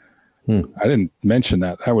 right? I didn't mention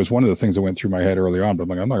that. That was one of the things that went through my head early on, but I'm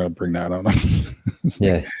like, I'm not going to bring that up.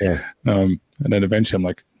 Yeah. And then eventually I'm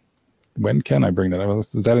like, when can I bring that up?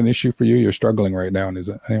 Is that an issue for you? You're struggling right now. And is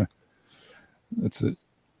it, anyway, that's a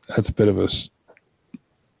bit of a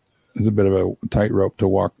tightrope to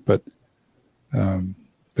walk, but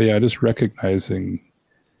yeah, just recognizing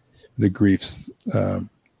the griefs,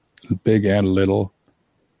 big and little,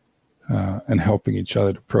 and helping each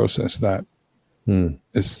other to process that.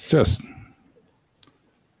 It's just,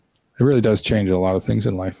 it really does change a lot of things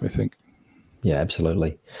in life, I think. Yeah,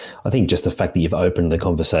 absolutely. I think just the fact that you've opened the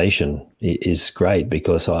conversation is great,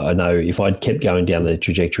 because I know if I'd kept going down the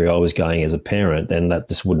trajectory I was going as a parent, then that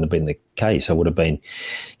just wouldn't have been the case. I would have been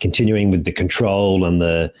continuing with the control and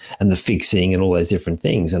the fixing and all those different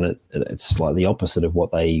things. And it's like the opposite of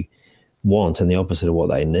what they want and the opposite of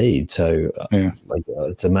what they need. So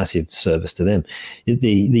it's a massive service to them.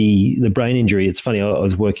 The brain injury, it's funny, I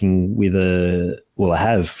was working with I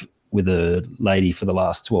have with a lady for the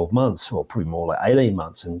last 12 months, or probably more like 18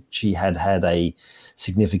 months, and she had a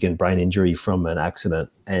significant brain injury from an accident.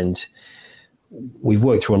 And we've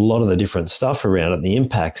worked through a lot of the different stuff around it, the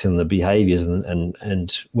impacts and the behaviors,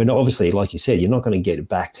 and we're not, obviously, like you said, you're not going to get it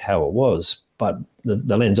back to how it was. But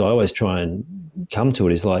the lens I always try and come to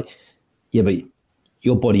it is like, yeah, but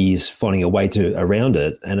your body is finding a way around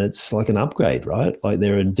it, and it's like an upgrade, right? Like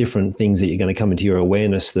there are different things that you're going to come into your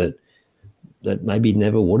awareness that maybe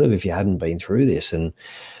never would have if you hadn't been through this. And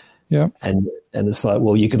it's like,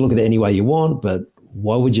 well, you could look at it any way you want, but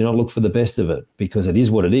why would you not look for the best of it? Because it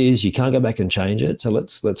is what it is. You can't go back and change it. So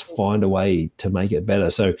let's find a way to make it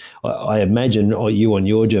better. So I imagine you on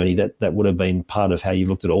your journey that would have been part of how you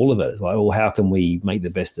looked at all of it. It's like, well, how can we make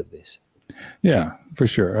the best of this? Yeah, for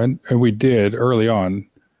sure. And we did early on,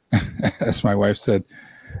 as my wife said,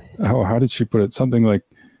 how did she put it? Something like,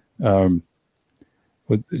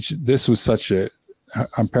 this was such a,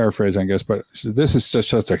 I'm paraphrasing, I guess, but this is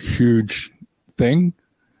just a huge thing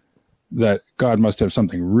that God must have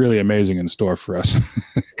something really amazing in store for us,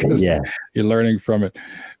 because you're learning from it.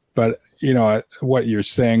 But, what you're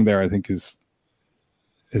saying there, I think is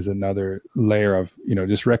another layer of,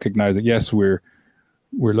 just recognizing, yes, we're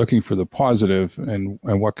looking for the positive and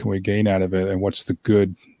what can we gain out of it, and what's the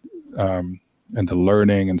good, and the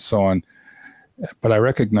learning and so on. But I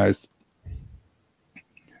recognized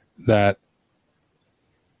that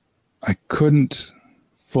I couldn't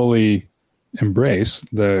fully embrace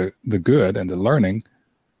the good and the learning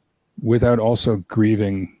without also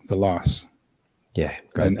grieving the loss. Yeah.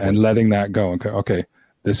 And letting that go. Okay,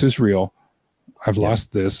 this is real. I've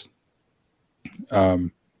lost this.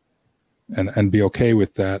 And be okay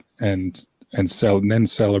with that, and then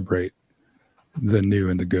celebrate the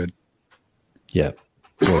new and the good. Yeah.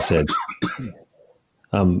 Well said.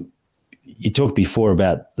 You talked before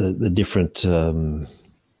about the different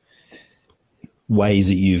ways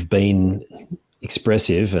that you've been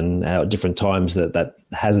expressive, and how at different times that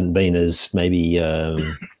hasn't been as maybe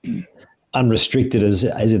unrestricted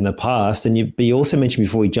as in the past. And you also mentioned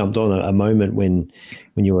before we jumped on a moment when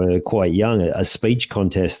you were quite young, a speech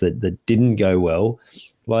contest that didn't go well.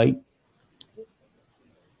 Like,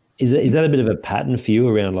 is that a bit of a pattern for you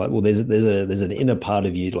around, like, well, there's an inner part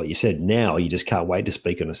of you, like you said, now you just can't wait to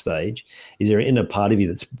speak on a stage. Is there an inner part of you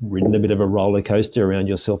that's ridden a bit of a roller coaster around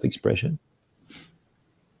your self-expression?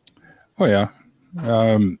 Oh yeah.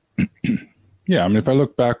 Yeah. I mean, if I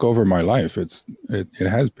look back over my life, it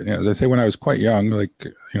has been, as I say, when I was quite young,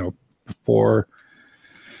 like, before,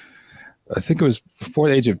 I think it was before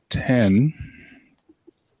the age of 10.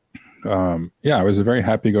 I was a very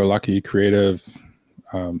happy-go-lucky, creative,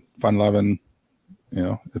 fun-loving.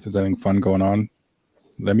 If there's anything fun going on,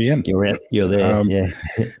 let me in. You're there. Yeah.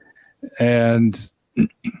 And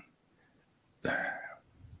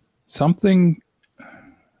something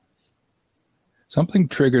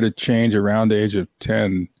triggered a change around the age of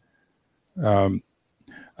 10.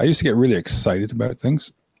 I used to get really excited about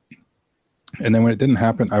things, and then when it didn't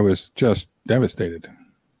happen, I was just devastated.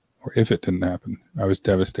 Or if it didn't happen, I was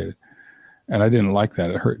devastated, and I didn't like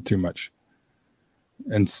that. It hurt too much.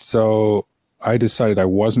 And so I decided I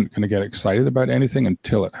wasn't going to get excited about anything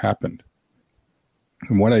until it happened.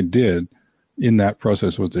 And what I did in that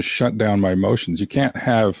process was to shut down my emotions. You can't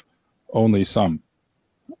have only some.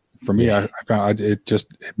 For me, I found it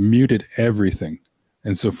muted everything.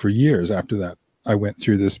 And so for years after that, I went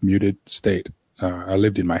through this muted state. I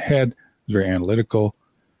lived in my head, was very analytical,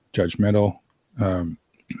 judgmental,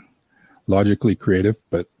 logically creative,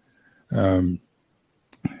 but, and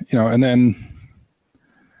then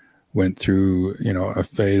went through, a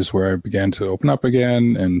phase where I began to open up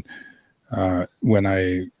again. And when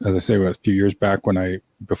as I say, a few years back,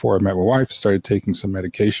 before I met my wife, started taking some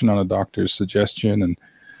medication on a doctor's suggestion.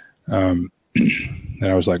 And I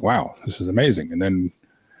was like, wow, this is amazing. And then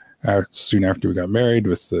soon after we got married,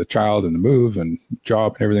 with the child and the move and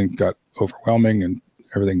job and everything got overwhelming, and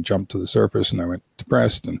everything jumped to the surface, and I went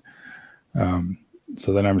depressed. And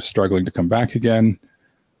so then I'm struggling to come back again.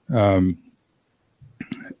 And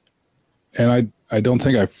I don't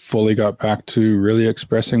think I fully got back to really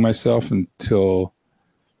expressing myself until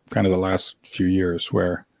kind of the last few years,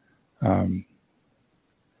 where I've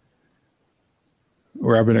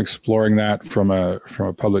been exploring that from a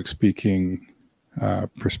public speaking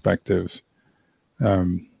perspective,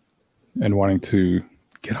 and wanting to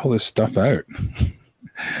get all this stuff out.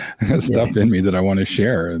 I got stuff in me that I want to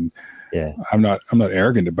share, and I'm not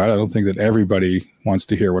arrogant about it. I don't think that everybody wants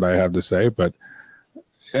to hear what I have to say, but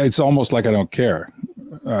it's almost like I don't care.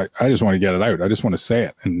 I just want to get it out. I just want to say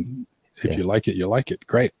it. And if you like it, you like it.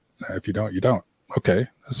 Great. If you don't, you don't. Okay,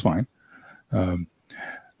 that's fine.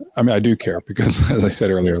 I do care, because as I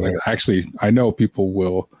said earlier, like, actually, I know people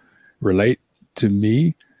will relate to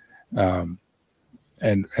me. And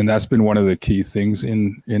that's been one of the key things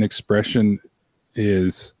in expression,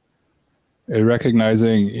 is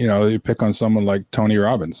recognizing, you pick on someone like Tony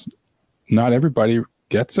Robbins. Not everybody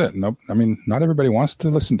gets it. No, not everybody wants to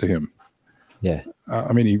listen to him. Yeah.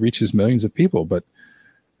 He reaches millions of people, but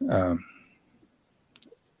that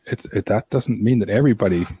doesn't mean that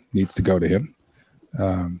everybody needs to go to him.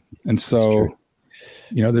 And so,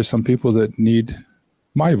 there's some people that need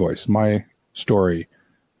my voice, my story,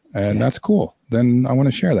 and that's cool. Then I want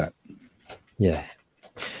to share that. Yeah.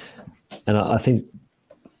 And I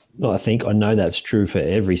know that's true for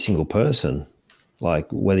every single person. Like,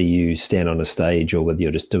 whether you stand on a stage or whether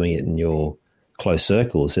you're just doing it in your close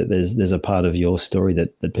circles, there's a part of your story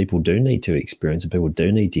that people do need to experience, and people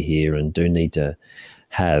do need to hear, and do need to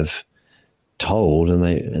have told,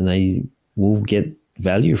 and they will get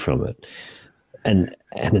value from it. And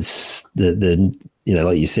it's the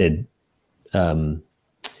like you said, I can't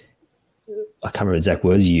remember the exact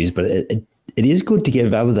words you used, but it is good to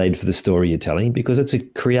get validated for the story you're telling, because it's a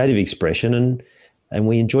creative expression, and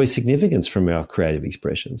we enjoy significance from our creative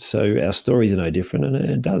expressions. So our stories are no different,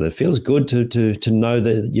 and it feels good to know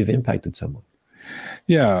that you've impacted someone.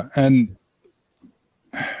 Yeah. And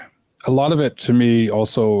a lot of it, to me,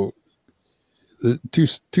 also, the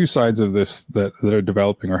two sides of this that are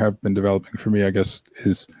developing, or have been developing for me, I guess,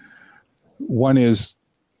 is one is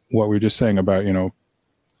what we were just saying about,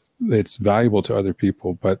 it's valuable to other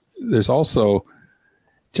people, but there's also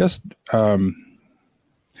just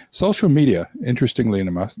social media. Interestingly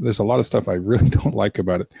enough, there's a lot of stuff I really don't like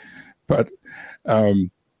about it, but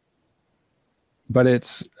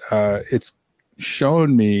it's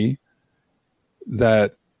shown me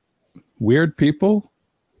that weird people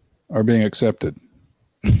are being accepted.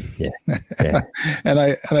 Yeah. And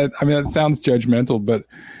it sounds judgmental, but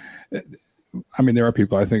there are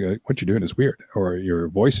people, I think, like, what you're doing is weird, or your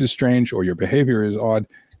voice is strange, or your behavior is odd,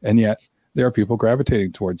 and yet there are people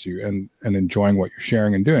gravitating towards you and enjoying what you're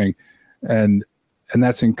sharing and doing. And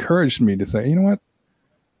that's encouraged me to say, you know what?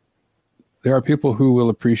 There are people who will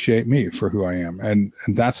appreciate me for who I am. And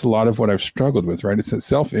that's a lot of what I've struggled with, right? It's a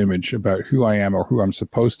self-image about who I am, or who I'm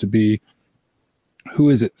supposed to be. Who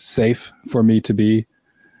is it safe for me to be?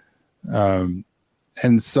 And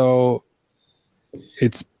so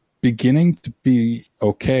it's beginning to be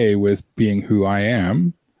okay with being who I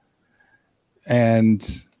am, and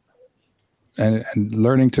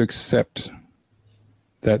learning to accept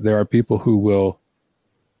that there are people who will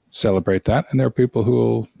celebrate that, and there are people who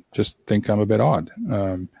will just think I'm a bit odd.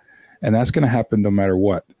 And that's going to happen no matter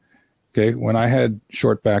what. Okay. When I had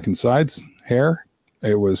short back and sides hair,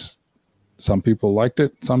 it was, some people liked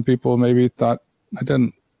it. Some people maybe thought I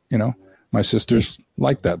didn't, my sisters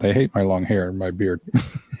like that. They hate my long hair and my beard.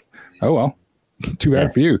 Oh, well, too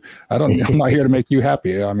bad for you. I'm not here to make you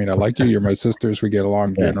happy. I like you. You're my sisters. We get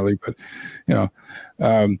along generally, but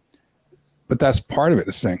but that's part of it,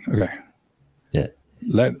 is saying, okay,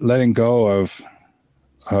 letting go of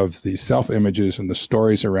the self-images and the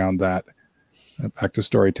stories around that, back to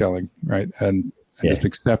storytelling, right? And just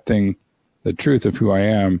accepting the truth of who I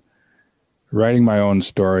am, writing my own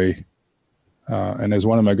story. And as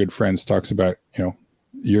one of my good friends talks about,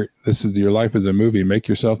 your life is a movie. Make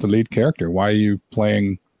yourself the lead character. Why are you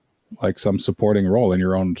playing like some supporting role in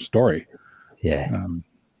your own story? Yeah.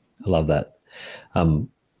 I love that.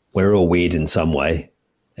 We're all weird in some way.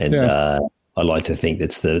 And I like to think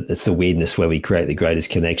that's the weirdness where we create the greatest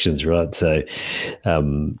connections, right? So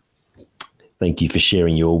thank you for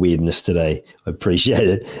sharing your weirdness today. I appreciate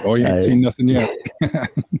it. Oh, you ain't seen nothing yet.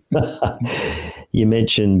 You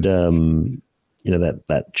mentioned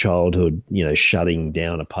that childhood, shutting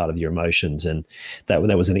down a part of your emotions, and that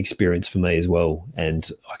was an experience for me as well.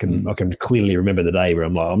 And I can clearly remember the day where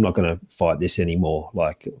I'm like, I'm not going to fight this anymore.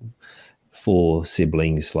 Like 4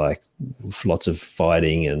 siblings, like lots of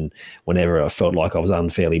fighting, and whenever I felt like I was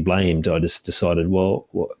unfairly blamed, I just decided, well,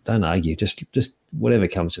 don't argue, just whatever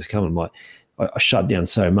comes, just come. And I shut down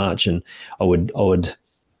so much, and I would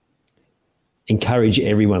encourage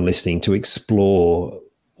everyone listening to explore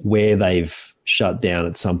where they've shut down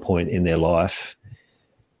at some point in their life,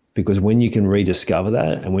 because when you can rediscover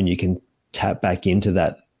that and when you can tap back into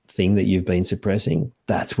that thing that you've been suppressing,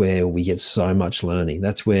 that's where we get so much learning.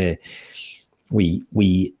 That's where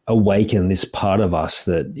we awaken this part of us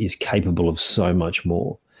that is capable of so much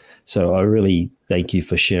more. So I really thank you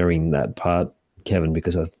for sharing that part, Kevin,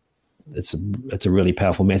 because it's a really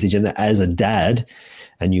powerful message. And as a dad,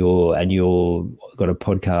 and you're got a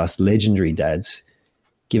podcast, Legendary Dads,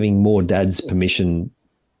 giving more dads permission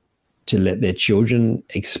to let their children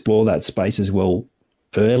explore that space as well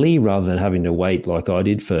early, rather than having to wait like I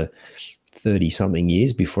did for 30 something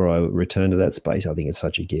years before I returned to that space. I think it's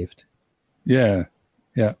such a gift. Yeah.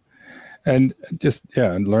 And just,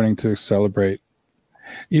 and learning to celebrating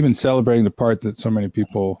the part that so many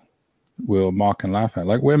people will mock and laugh at.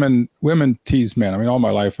 Like women tease men. I mean, all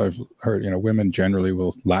my life I've heard, women generally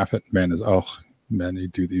will laugh at men as, oh, men, they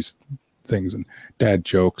do these things and dad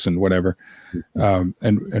jokes and whatever.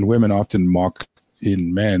 And women often mock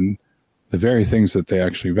in men the very things that they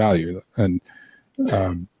actually value. And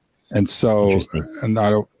so,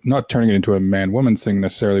 and not turning it into a man-woman thing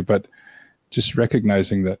necessarily, but just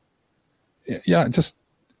recognizing that, just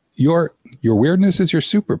your weirdness is your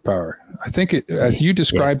superpower. I think it, as you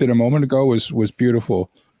described it a moment ago, was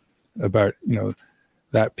beautiful about,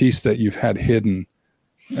 that piece that you've had hidden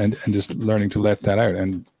and just learning to let that out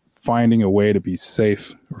and finding a way to be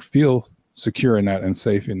safe or feel secure in that and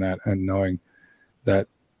safe in that, and knowing that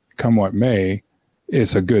come what may,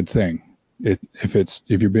 it's a good thing. If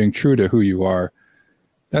you're being true to who you are,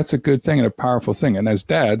 that's a good thing and a powerful thing. And as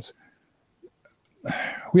dads,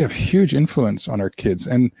 we have huge influence on our kids,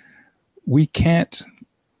 and we can't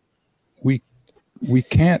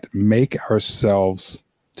make ourselves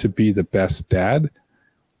to be the best dad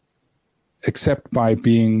except by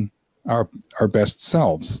being our best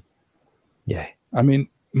selves. Yeah. I mean,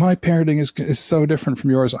 my parenting is so different from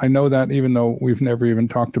yours. I know that, even though we've never even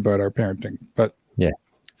talked about our parenting, but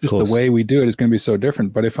just the way we do it is going to be so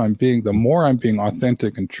different. But if the more I'm being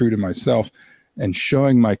authentic and true to myself and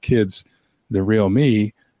showing my kids the real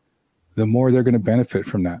me, the more they're going to benefit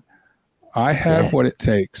from that. I have what it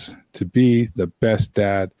takes to be the best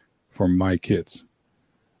dad for my kids.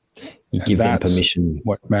 You give them permission.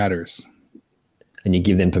 What matters. And you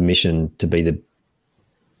give them permission to be the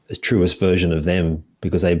truest version of them,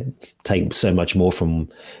 because they take so much more from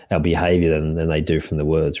our behavior than they do from the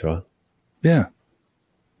words, right? Yeah,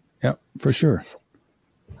 for sure.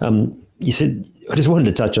 You said, I just wanted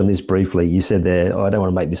to touch on this briefly. You said there, I don't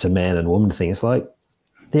want to make this a man and woman thing. It's like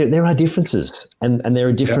there are differences and there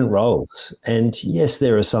are different roles. And yes,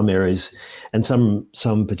 there are some areas and some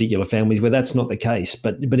particular families where that's not the case.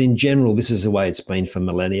 But in general, this is the way it's been for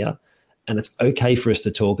millennia. And it's okay for us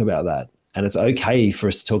to talk about that. And it's okay for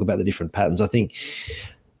us to talk about the different patterns. I think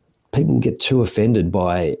people get too offended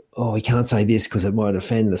by, we can't say this because it might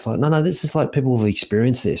offend. It's like, no, this is like people have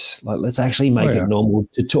experienced this. Like, let's actually make it normal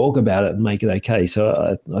to talk about it and make it okay.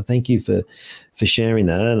 So I thank you for sharing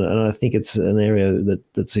that. And I think it's an area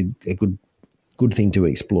that's a good thing to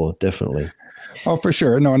explore, definitely. Oh, for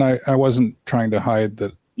sure. No, and I wasn't trying to hide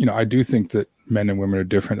that, I do think that men and women are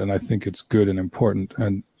different, and I think it's good and important.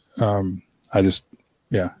 And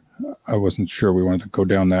I wasn't sure we wanted to go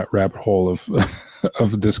down that rabbit hole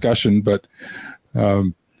of discussion, but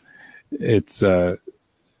it's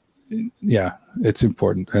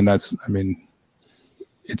important. And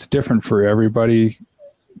it's different for everybody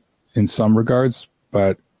in some regards,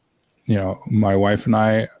 but my wife and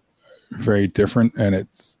I are very different, and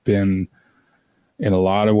in a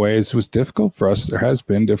lot of ways was difficult for us. There has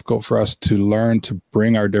been difficult for us to learn to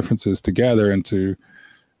bring our differences together and to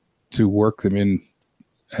work them in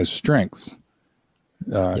as strengths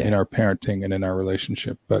in our parenting and in our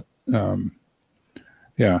relationship. But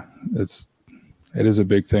it is a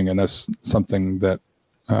big thing, and that's something that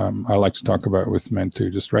I like to talk about with men too,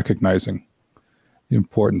 just recognizing the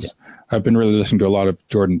importance. Yeah. I've been really listening to a lot of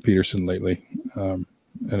Jordan Peterson lately, and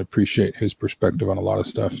appreciate his perspective on a lot of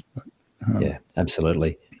stuff. Yeah,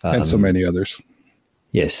 absolutely. And so many others.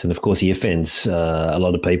 Yes, and of course he offends a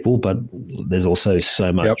lot of people, but there's also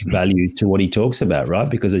so much value to what he talks about, right?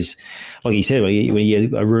 Because it's like he said, when you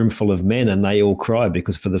had a room full of men and they all cried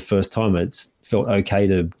because for the first time it's felt okay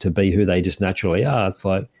to be who they just naturally are. It's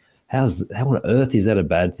like, how on earth is that a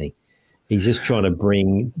bad thing? He's just trying to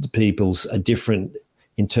bring people's a different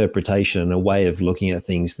interpretation and a way of looking at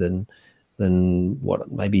things than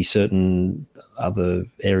what maybe certain other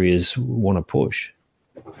areas want to push.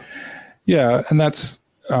 Yeah, and that's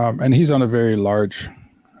and he's on a very large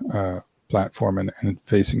platform and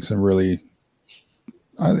facing some really,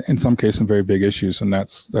 in some cases, some very big issues, and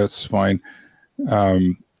that's fine.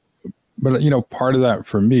 But part of that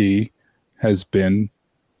for me has been,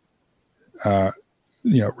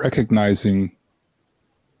 recognizing,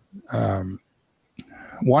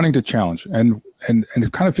 wanting to challenge and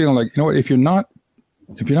kind of feeling like, if you're not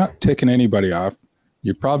ticking anybody off,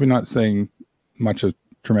 you're probably not saying much of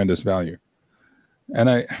tremendous value. And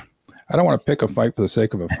I don't want to pick a fight for the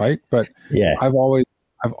sake of a fight, but I've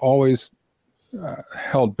always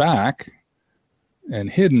held back and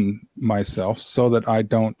hidden myself so that I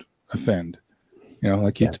don't offend,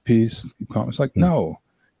 keep the peace. It's like, no,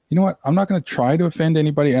 you know what? I'm not going to try to offend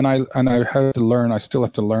anybody. And I have to learn, I still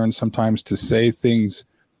have to learn sometimes to say things,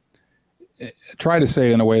 try to say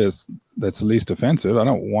it in a way that's least offensive. I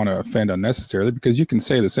don't want to offend unnecessarily, because you can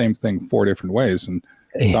say the same thing 4 different ways, and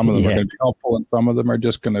some of them are going to be helpful and some of them are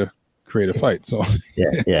just going to create a fight. So,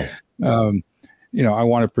 I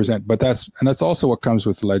want to present, but that's also what comes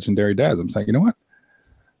with legendary dads. I'm saying, you know what?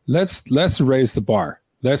 Let's raise the bar.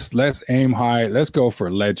 Let's aim high. Let's go for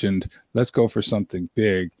a legend. Let's go for something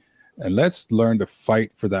big, and let's learn to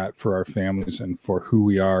fight for that, for our families and for who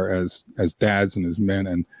we are as dads and as men,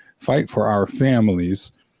 and fight for our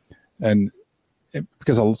families. And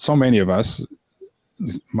because so many of us,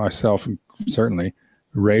 myself certainly,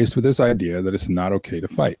 raised with this idea that it's not okay to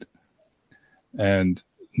fight, and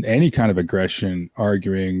any kind of aggression,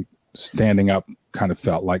 arguing, standing up kind of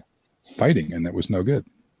felt like fighting, and that was no good.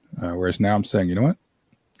 Whereas now I'm saying, you know what?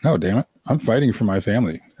 No, damn it. I'm fighting for my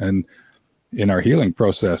family. And in our healing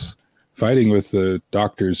process, fighting with the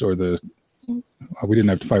doctors or we didn't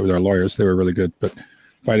have to fight with our lawyers. They were really good, but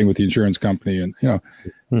fighting with the insurance company and,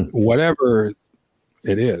 whatever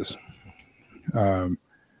it is,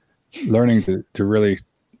 learning to really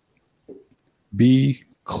be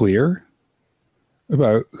clear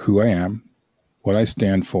about who I am, what I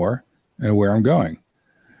stand for, and where I'm going.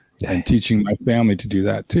 And teaching my family to do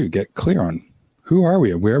that too. Get clear on who are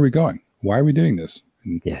we and where are we going? Why are we doing this?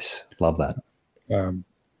 And, yes, love that.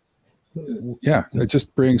 It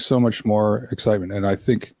just brings so much more excitement. And I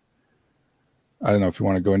think, I don't know if you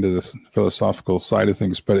want to go into this philosophical side of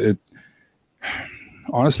things, but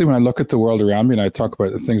honestly, when I look at the world around me and I talk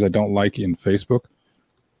about the things I don't like in Facebook,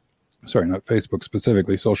 sorry, not Facebook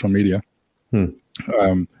specifically, social media,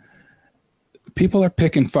 people are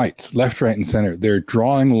picking fights left, right, and center. They're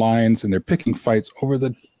drawing lines and they're picking fights over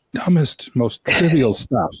the dumbest, most trivial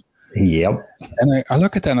stuff. Yep. And I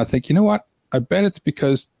look at that and I think, you know what? I bet it's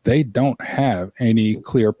because they don't have any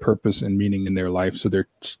clear purpose and meaning in their life. So they're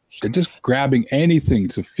just grabbing anything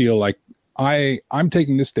to feel like I'm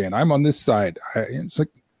taking this stand. I'm on this side. It's like,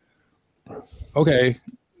 okay,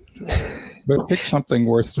 but pick something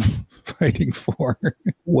worth fighting for.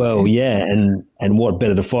 Well, yeah, and what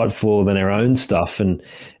better to fight for than our own stuff? And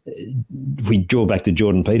if we draw back to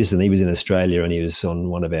Jordan Peterson, he was in Australia and he was on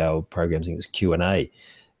one of our programs. I think it was Q&A,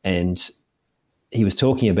 and he was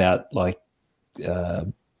talking about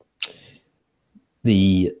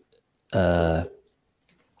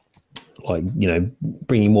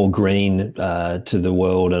bringing more green to the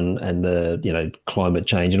world and the climate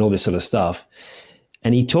change and all this sort of stuff.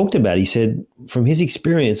 And he said, from his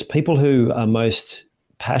experience, people who are most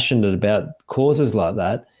passionate about causes like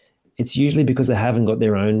that, it's usually because they haven't got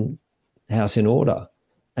their own house in order.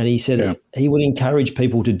 And he said he would encourage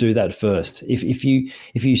people to do that first. If you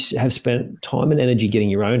have spent time and energy getting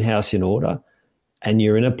your own house in order, and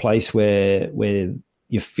you're in a place where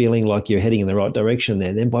you're feeling like you're heading in the right direction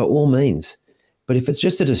there, then by all means. But if it's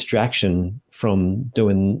just a distraction from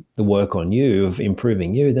doing the work on you, of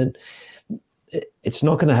improving you, then it's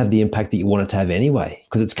not going to have the impact that you want it to have anyway,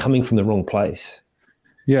 because it's coming from the wrong place.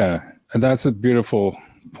 Yeah. And that's a beautiful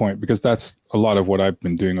point, because that's a lot of what I've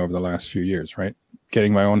been doing over the last few years, right?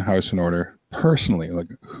 Getting my own house in order personally. Like,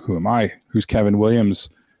 who am I? Who's Kevin Williams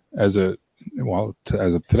as of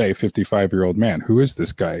today, 55-year-old man? Who is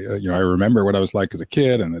this guy? I remember what I was like as a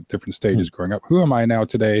kid and at different stages growing up. Who am I now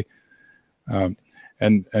today? And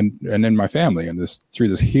in my family, and through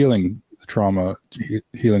this healing of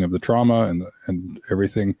the trauma and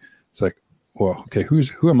everything. It's like, well, okay,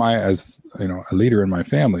 who am I as, a leader in my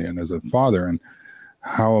family and as a father, and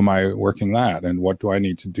how am I working that, and what do I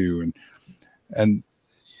need to do? And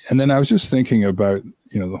then I was just thinking about,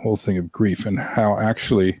 the whole thing of grief, and how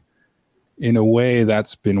actually, in a way,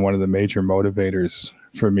 that's been one of the major motivators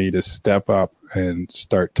for me to step up and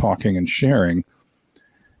start talking and sharing,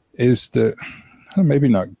 is maybe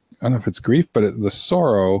not, I don't know if it's grief, but the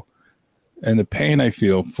sorrow and the pain I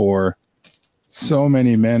feel for so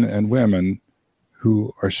many men and women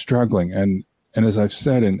who are struggling. And as I've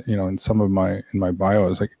said in some of in my bio,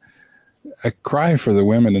 it's like, I cry for the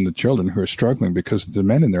women and the children who are struggling, because the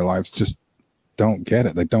men in their lives just don't get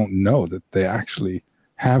it. They don't know that they actually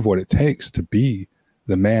have what it takes to be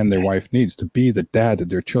the man their wife needs, to be the dad that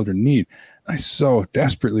their children need. I so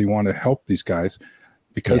desperately want to help these guys,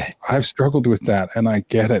 because I've struggled with that, and I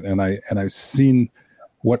get it. And I've seen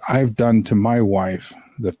what I've done to my wife,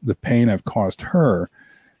 the pain I've caused her,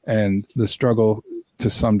 and the struggle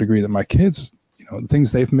to some degree that my kids,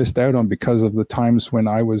 things they've missed out on because of the times when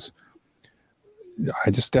I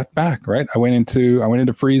just stepped back, right? I went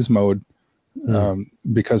into freeze mode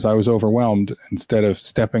because I was overwhelmed, instead of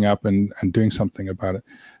stepping up and doing something about it.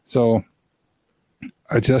 So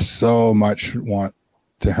I just so much want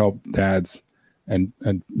to help dads and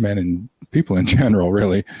men and people in general,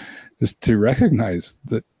 really, just to recognize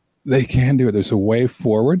that they can do it. There's a way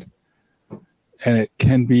forward, and it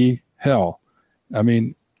can be hell. I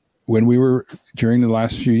mean, when we were, during the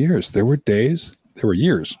last few years, there were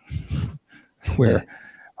years where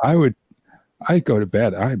I'd go to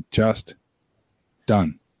bed, I'm just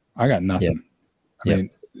done. I got nothing. I mean,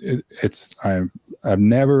 I've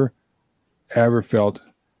never ever felt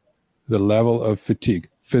the level of fatigue,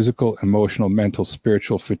 physical, emotional, mental,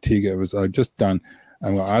 spiritual fatigue. I'm just done. I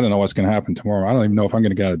don't know what's going to happen tomorrow. I don't even know if I'm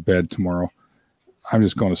going to get out of bed tomorrow. I'm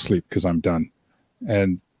just going to sleep because I'm done.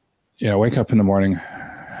 And, wake up in the morning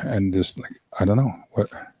and just like, I don't know what.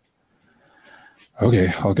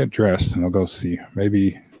 Okay, I'll get dressed and I'll go see.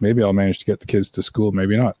 Maybe I'll manage to get the kids to school.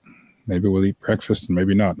 Maybe not. Maybe we'll eat breakfast and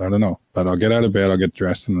maybe not. I don't know. But I'll get out of bed, I'll get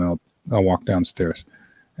dressed, and then I'll walk downstairs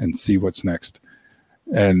and see what's next.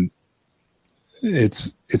 And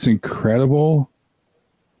it's incredible.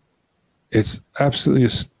 It's absolutely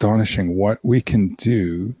astonishing what we can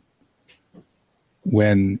do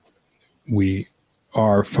when we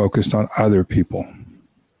are focused on other people.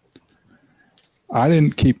 I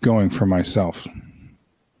didn't keep going for myself.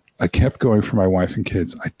 I kept going for my wife and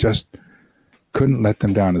kids. I just couldn't let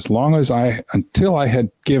them down. Until I had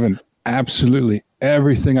given absolutely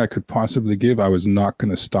everything I could possibly give, I was not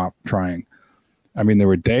going to stop trying. I mean, there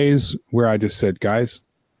were days where I just said, guys,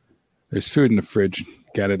 there's food in the fridge.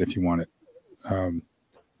 Get it if you want it.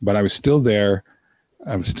 But I was still there.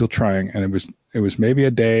 I was still trying. And it was maybe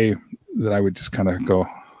a day that I would just kind of go,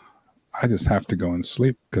 I just have to go and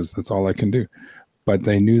sleep because that's all I can do. But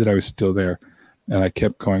they knew that I was still there, and I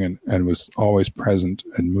kept going and was always present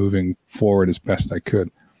and moving forward as best I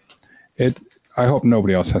could. I hope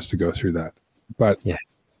nobody else has to go through that, but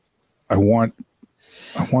I want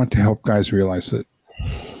to help guys realize that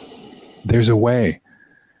there's a way.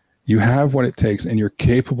 You have what it takes, and you're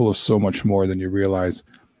capable of so much more than you realize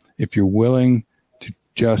if you're willing to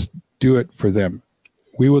just do it for them.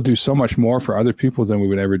 We will do so much more for other people than we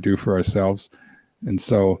would ever do for ourselves. And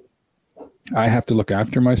so I have to look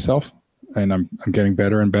after myself, and I'm getting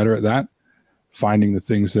better and better at that, finding the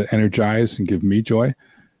things that energize and give me joy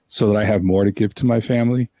so that I have more to give to my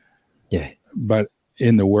family. Yeah. But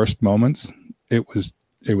in the worst moments, it was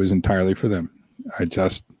entirely for them. I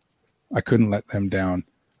couldn't let them down.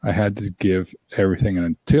 I had to give everything. And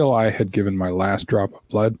until I had given my last drop of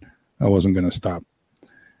blood, I wasn't going to stop.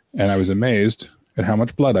 And I was amazed at how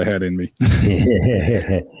much blood I had in me.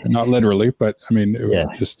 Not literally, but I mean,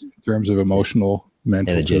 just in terms of emotional,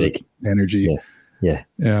 mental, energetic energy. Yeah.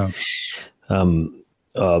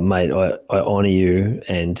 Mate, I honor you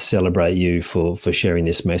and celebrate you for sharing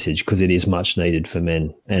this message, because it is much needed for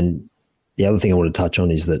men. And the other thing I want to touch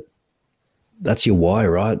on is that's your why,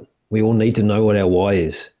 right? We all need to know what our why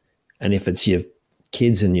is. And if it's your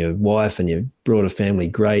kids and your wife and your broader family,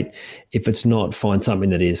 great. If it's not, find something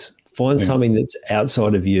that is. Find something that's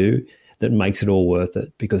outside of you that makes it all worth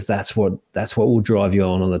it, because that's what will drive you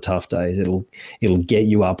on the tough days. It'll get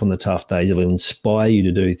you up on the tough days. It'll inspire you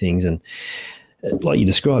to do things. And like you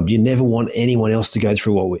described, you never want anyone else to go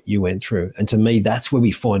through what you went through. And to me, that's where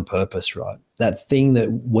we find purpose, right? That thing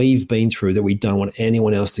that we've been through that we don't want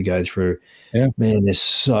anyone else to go through. Yeah. Man, there's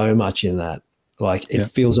so much in that. Like, it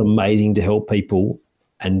feels amazing to help people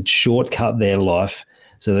and shortcut their life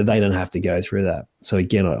so that they don't have to go through that. So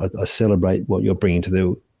again, I celebrate what you're bringing to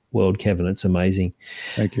the world, Kevin. It's amazing.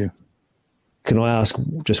 Thank you. Can I ask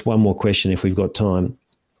just one more question if we've got time?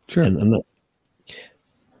 Sure. And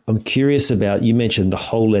I'm curious about, you mentioned the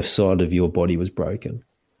whole left side of your body was broken.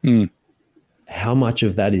 How much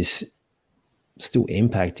of that is still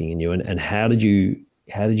impacting in you, and how did you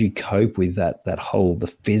cope with that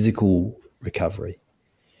the physical recovery?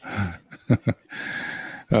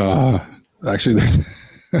 Actually, there's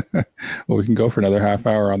well, we can go for another half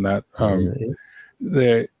hour on that. I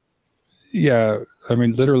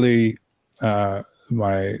mean, literally,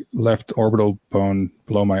 my left orbital bone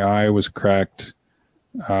below my eye was cracked.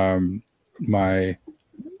 My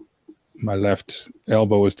left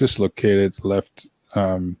elbow was dislocated. Left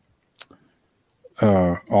ulna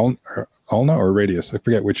or radius, I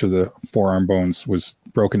forget which of the forearm bones, was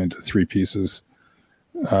broken into 3 pieces.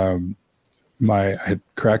 I had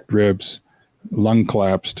cracked ribs, lung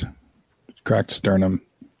collapsed, cracked sternum.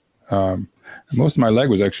 Most of my leg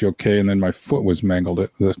was actually okay, and then my foot was mangled.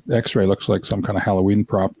 The X-ray looks like some kind of Halloween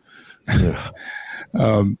prop.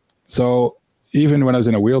 So even when I was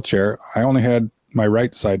in a wheelchair, I only had my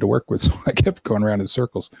right side to work with, so I kept going around in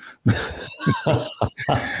circles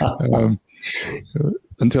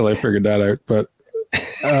until I figured that out. But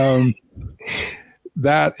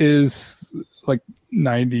that is like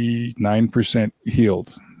 99%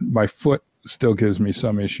 healed. My foot still gives me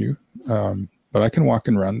some issue, but I can walk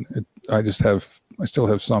and run. I still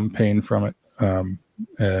have some pain from it,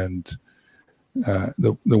 and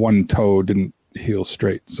the one toe didn't heal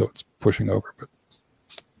straight, so it's pushing over, but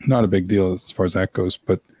not a big deal as far as that goes.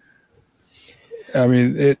 But I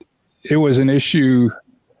mean, it was an issue.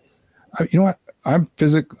 You know what? I'm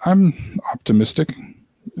optimistic.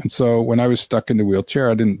 And so when I was stuck in the wheelchair,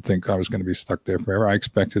 I didn't think I was going to be stuck there forever. I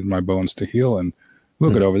expected my bones to heal, and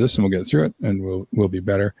we'll get over this, and we'll get through it, and we'll be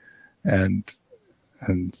better. And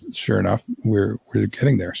sure enough, we're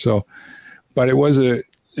getting there. So, but it was an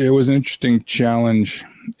interesting challenge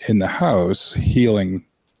in the house, healing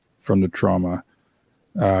from the trauma,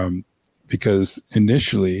 because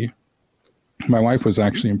initially my wife was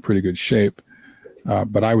actually in pretty good shape,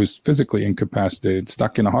 but I was physically incapacitated,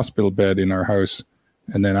 stuck in a hospital bed in our house.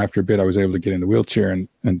 And then after a bit, I was able to get in the wheelchair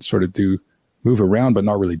and sort of move around, but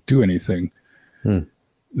not really do anything.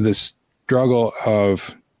 The struggle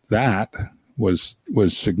of that was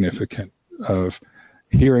significant, of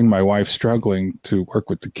hearing my wife struggling to work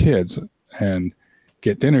with the kids and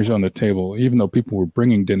get dinners on the table, even though people were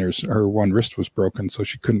bringing dinners. Her one wrist was broken, so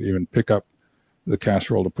she couldn't even pick up the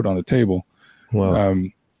casserole to put on the table. Wow.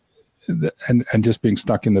 And just being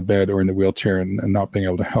stuck in the bed or in the wheelchair and not being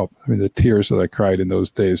able to help. I mean, the tears that I cried in those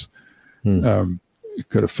days, it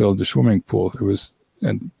could have filled the swimming pool. It was,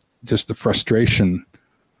 and just the frustration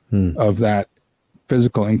of that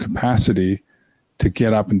physical incapacity to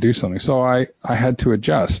get up and do something. So I had to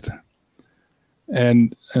adjust.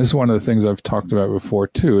 And this is one of the things I've talked about before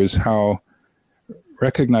too, is how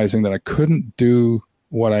recognizing that I couldn't do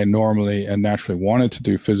what I normally and naturally wanted to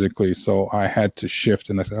do physically. So I had to shift,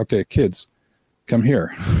 and I said, okay, kids, come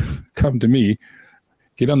here, come to me,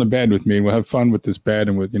 get on the bed with me, and we'll have fun with this bed.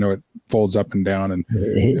 And with, it folds up and down, and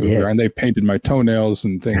and they painted my toenails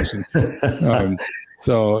and things. And,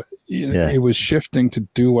 so it was shifting to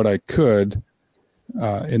do what I could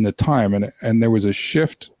in the time. And there was a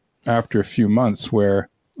shift after a few months where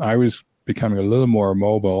I was becoming a little more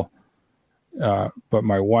mobile, but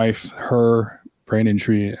my wife, her brain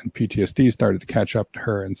injury and PTSD started to catch up to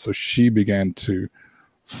her, and so she began to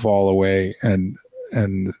fall away, and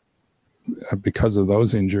because of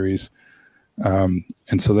those injuries, and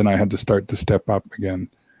so then I had to start to step up again,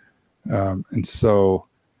 and so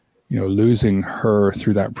losing her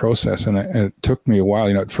through that process, and it took me a while.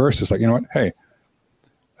 At first it's like, what, hey,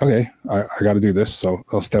 okay, I got to do this, so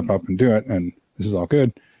I'll step up and do it, and this is all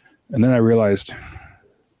good. And then I realized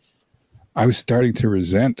I was starting to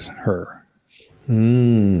resent her.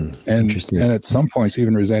 And at some points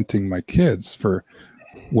even resenting my kids for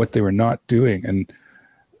what they were not doing. And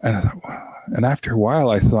I thought, wow. And after a while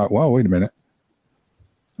I thought, well, wait a minute.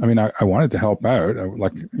 I mean, I wanted to help out. I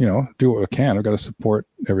would do what I can. I've got to support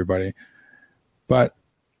everybody. But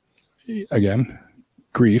again,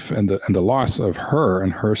 grief and the loss of her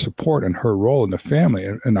and her support and her role in the family.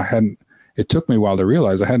 And I hadn't it took me a while to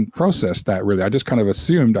realize I hadn't processed that really. I just kind of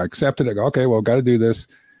assumed, I accepted it. I go, okay, well, got to do this.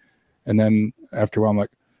 And then after a while, I'm like,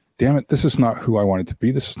 damn it, this is not who I wanted to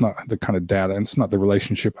be. This is not the kind of dad, and it's not the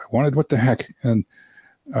relationship I wanted. What the heck? And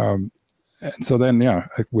so then,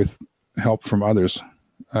 with help from others,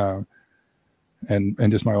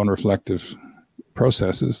 and just my own reflective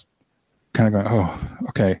processes, kind of going, oh,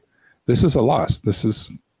 okay, this is a loss. This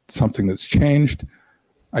is something that's changed.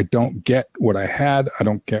 I don't get what I had. I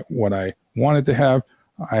don't get what I wanted to have.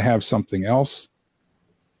 I have something else,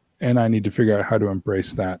 and I need to figure out how to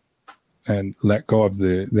embrace that and let go of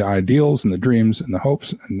the ideals and the dreams and the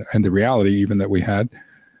hopes and the reality even that we had,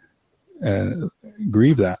 and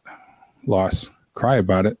grieve that loss, cry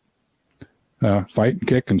about it, fight and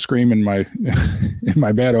kick and scream in my in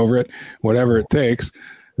my bed over it, whatever it takes,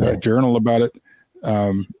 journal about it,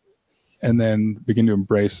 and then begin to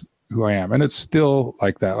embrace who I am. And it's still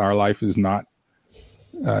like that. Our life is not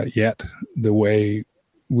yet the way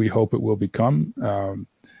we hope it will become.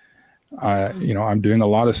 I'm doing a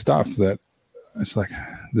lot of stuff that it's like,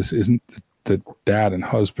 this isn't the dad and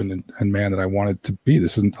husband and man that I wanted to be.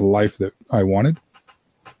 This isn't the life that I wanted.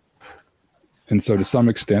 And so to some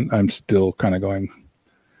extent, I'm still kind of going,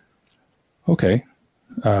 okay,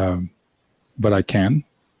 but I can.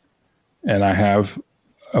 And I have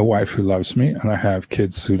a wife who loves me, and I have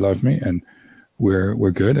kids who love me, and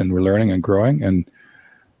we're good, and we're learning and growing. And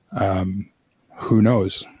who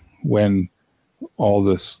knows when all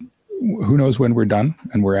this, who knows when we're done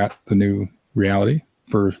and we're at the new reality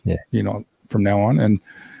for, from now on.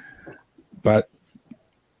 But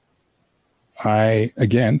I,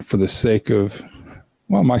 again, for the sake of,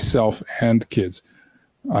 myself and kids,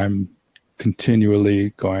 I'm continually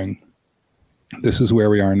going, this is where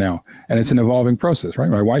we are now. And it's an evolving process, right?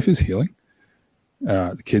 My wife is healing.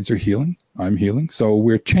 The kids are healing. I'm healing. So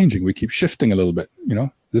we're changing. We keep shifting a little bit.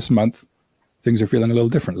 This month, things are feeling a little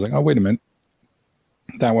different. It's like, oh, wait a minute.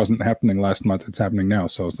 That wasn't happening last month. It's happening now.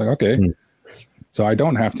 So it's like, okay. So I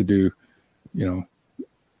don't have to do,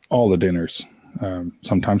 all the dinners.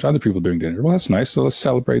 Sometimes other people doing dinner. Well, that's nice. So let's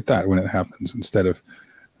celebrate that when it happens instead of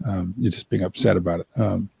you just being upset about it.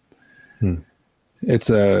 It's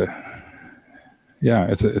a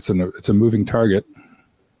moving target.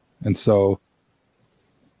 And so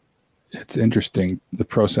it's interesting, the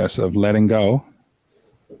process of letting go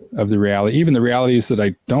of the reality, even the realities that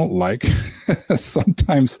I don't like.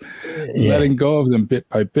 Sometimes letting go of them bit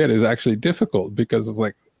by bit is actually difficult, because it's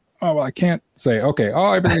like, oh, well, I can't say, okay,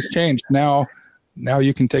 everything's changed. Now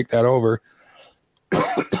you can take that over.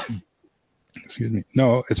 Excuse me.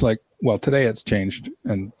 No, it's like, well, today it's changed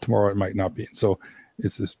and tomorrow it might not be. So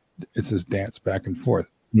it's this dance back and forth.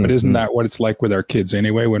 Mm-hmm. But isn't that what it's like with our kids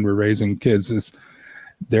anyway? When we're raising kids, is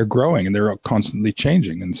they're growing and they're constantly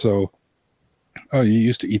changing. And so, oh, you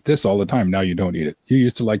used to eat this all the time. Now you don't eat it. You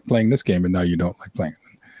used to like playing this game and now you don't like playing it.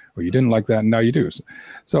 Or you didn't like that and now you do.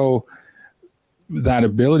 So that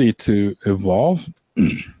ability to evolve,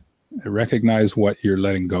 recognize what you're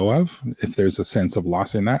letting go of. If there's a sense of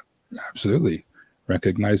loss in that, absolutely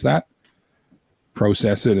recognize that,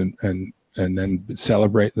 process it, and then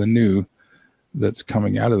celebrate the new that's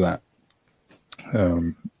coming out of that.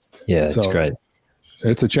 It's great.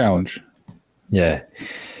 It's a challenge. Yeah.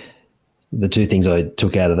 The two things I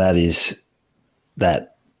took out of that is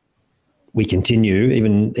that we continue,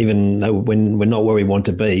 even though when we're not where we want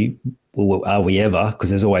to be, well, are we ever? Because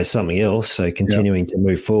there's always something else. So continuing to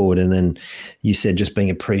move forward. And then you said just being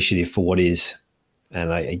appreciative for what is.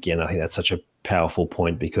 And I think that's such a powerful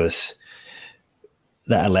point, because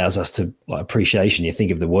that allows us to, like, appreciation. You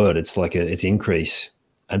think of the word, it's like it's increase.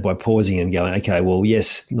 And by pausing and going, okay, well,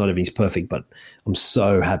 yes, not everything's perfect, but I'm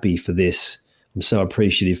so happy for this. I'm so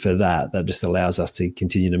appreciative for that. That just allows us to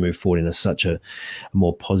continue to move forward in such a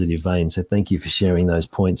more positive vein. So thank you for sharing those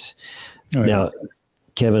points. Oh, yeah. Now,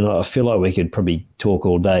 Kevin, I feel like we could probably talk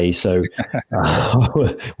all day, so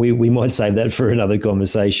we might save that for another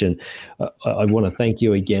conversation. I want to thank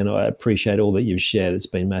you again. I appreciate all that you've shared. It's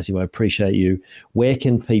been massive. I appreciate you. Where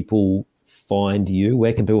can people find you?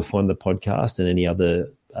 Where can people find the podcast and any other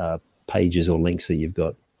pages or links that you've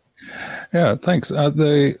got? Yeah, thanks.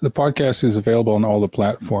 The podcast is available on all the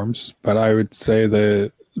platforms, but I would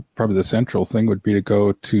say probably the central thing would be to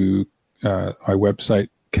go to my website,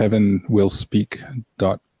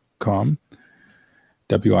 kevinwillspeak.com,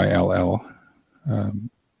 WILL,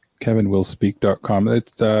 kevinwillspeak.com.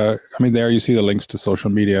 It's, there you see the links to social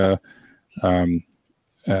media. You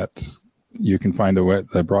can find the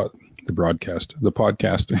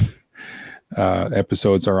podcast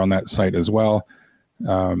episodes are on that site as well.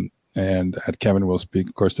 And at Kevin Will Speak,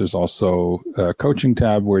 of course, there's also a coaching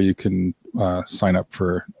tab where you can sign up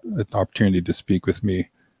for an opportunity to speak with me,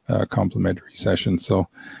 complimentary session. So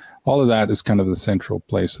all of that is kind of the central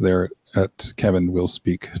place there at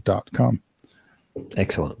kevinwillspeak.com.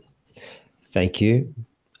 Excellent. Thank you.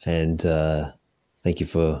 And thank you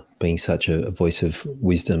for being such a voice of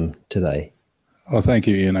wisdom today. Well, thank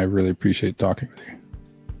you, Ian. I really appreciate talking with you.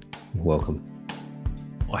 You're welcome.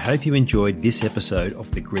 I hope you enjoyed this episode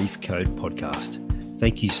of the Grief Code podcast.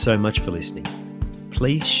 Thank you so much for listening.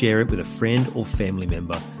 Please share it with a friend or family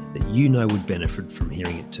member that you know would benefit from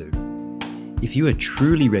hearing it too. If you are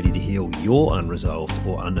truly ready to heal your unresolved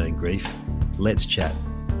or unknown grief, let's chat.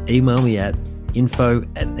 Email me at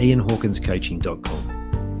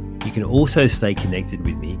info@ianhawkinscoaching.com. You can also stay connected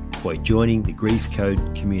with me by joining the Grief Code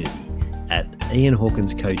community at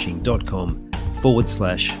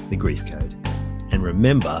ianhawkinscoaching.com/the Grief Code. And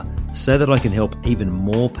remember, so that I can help even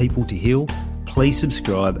more people to heal, please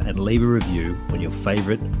subscribe and leave a review on your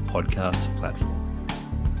favorite podcast platform.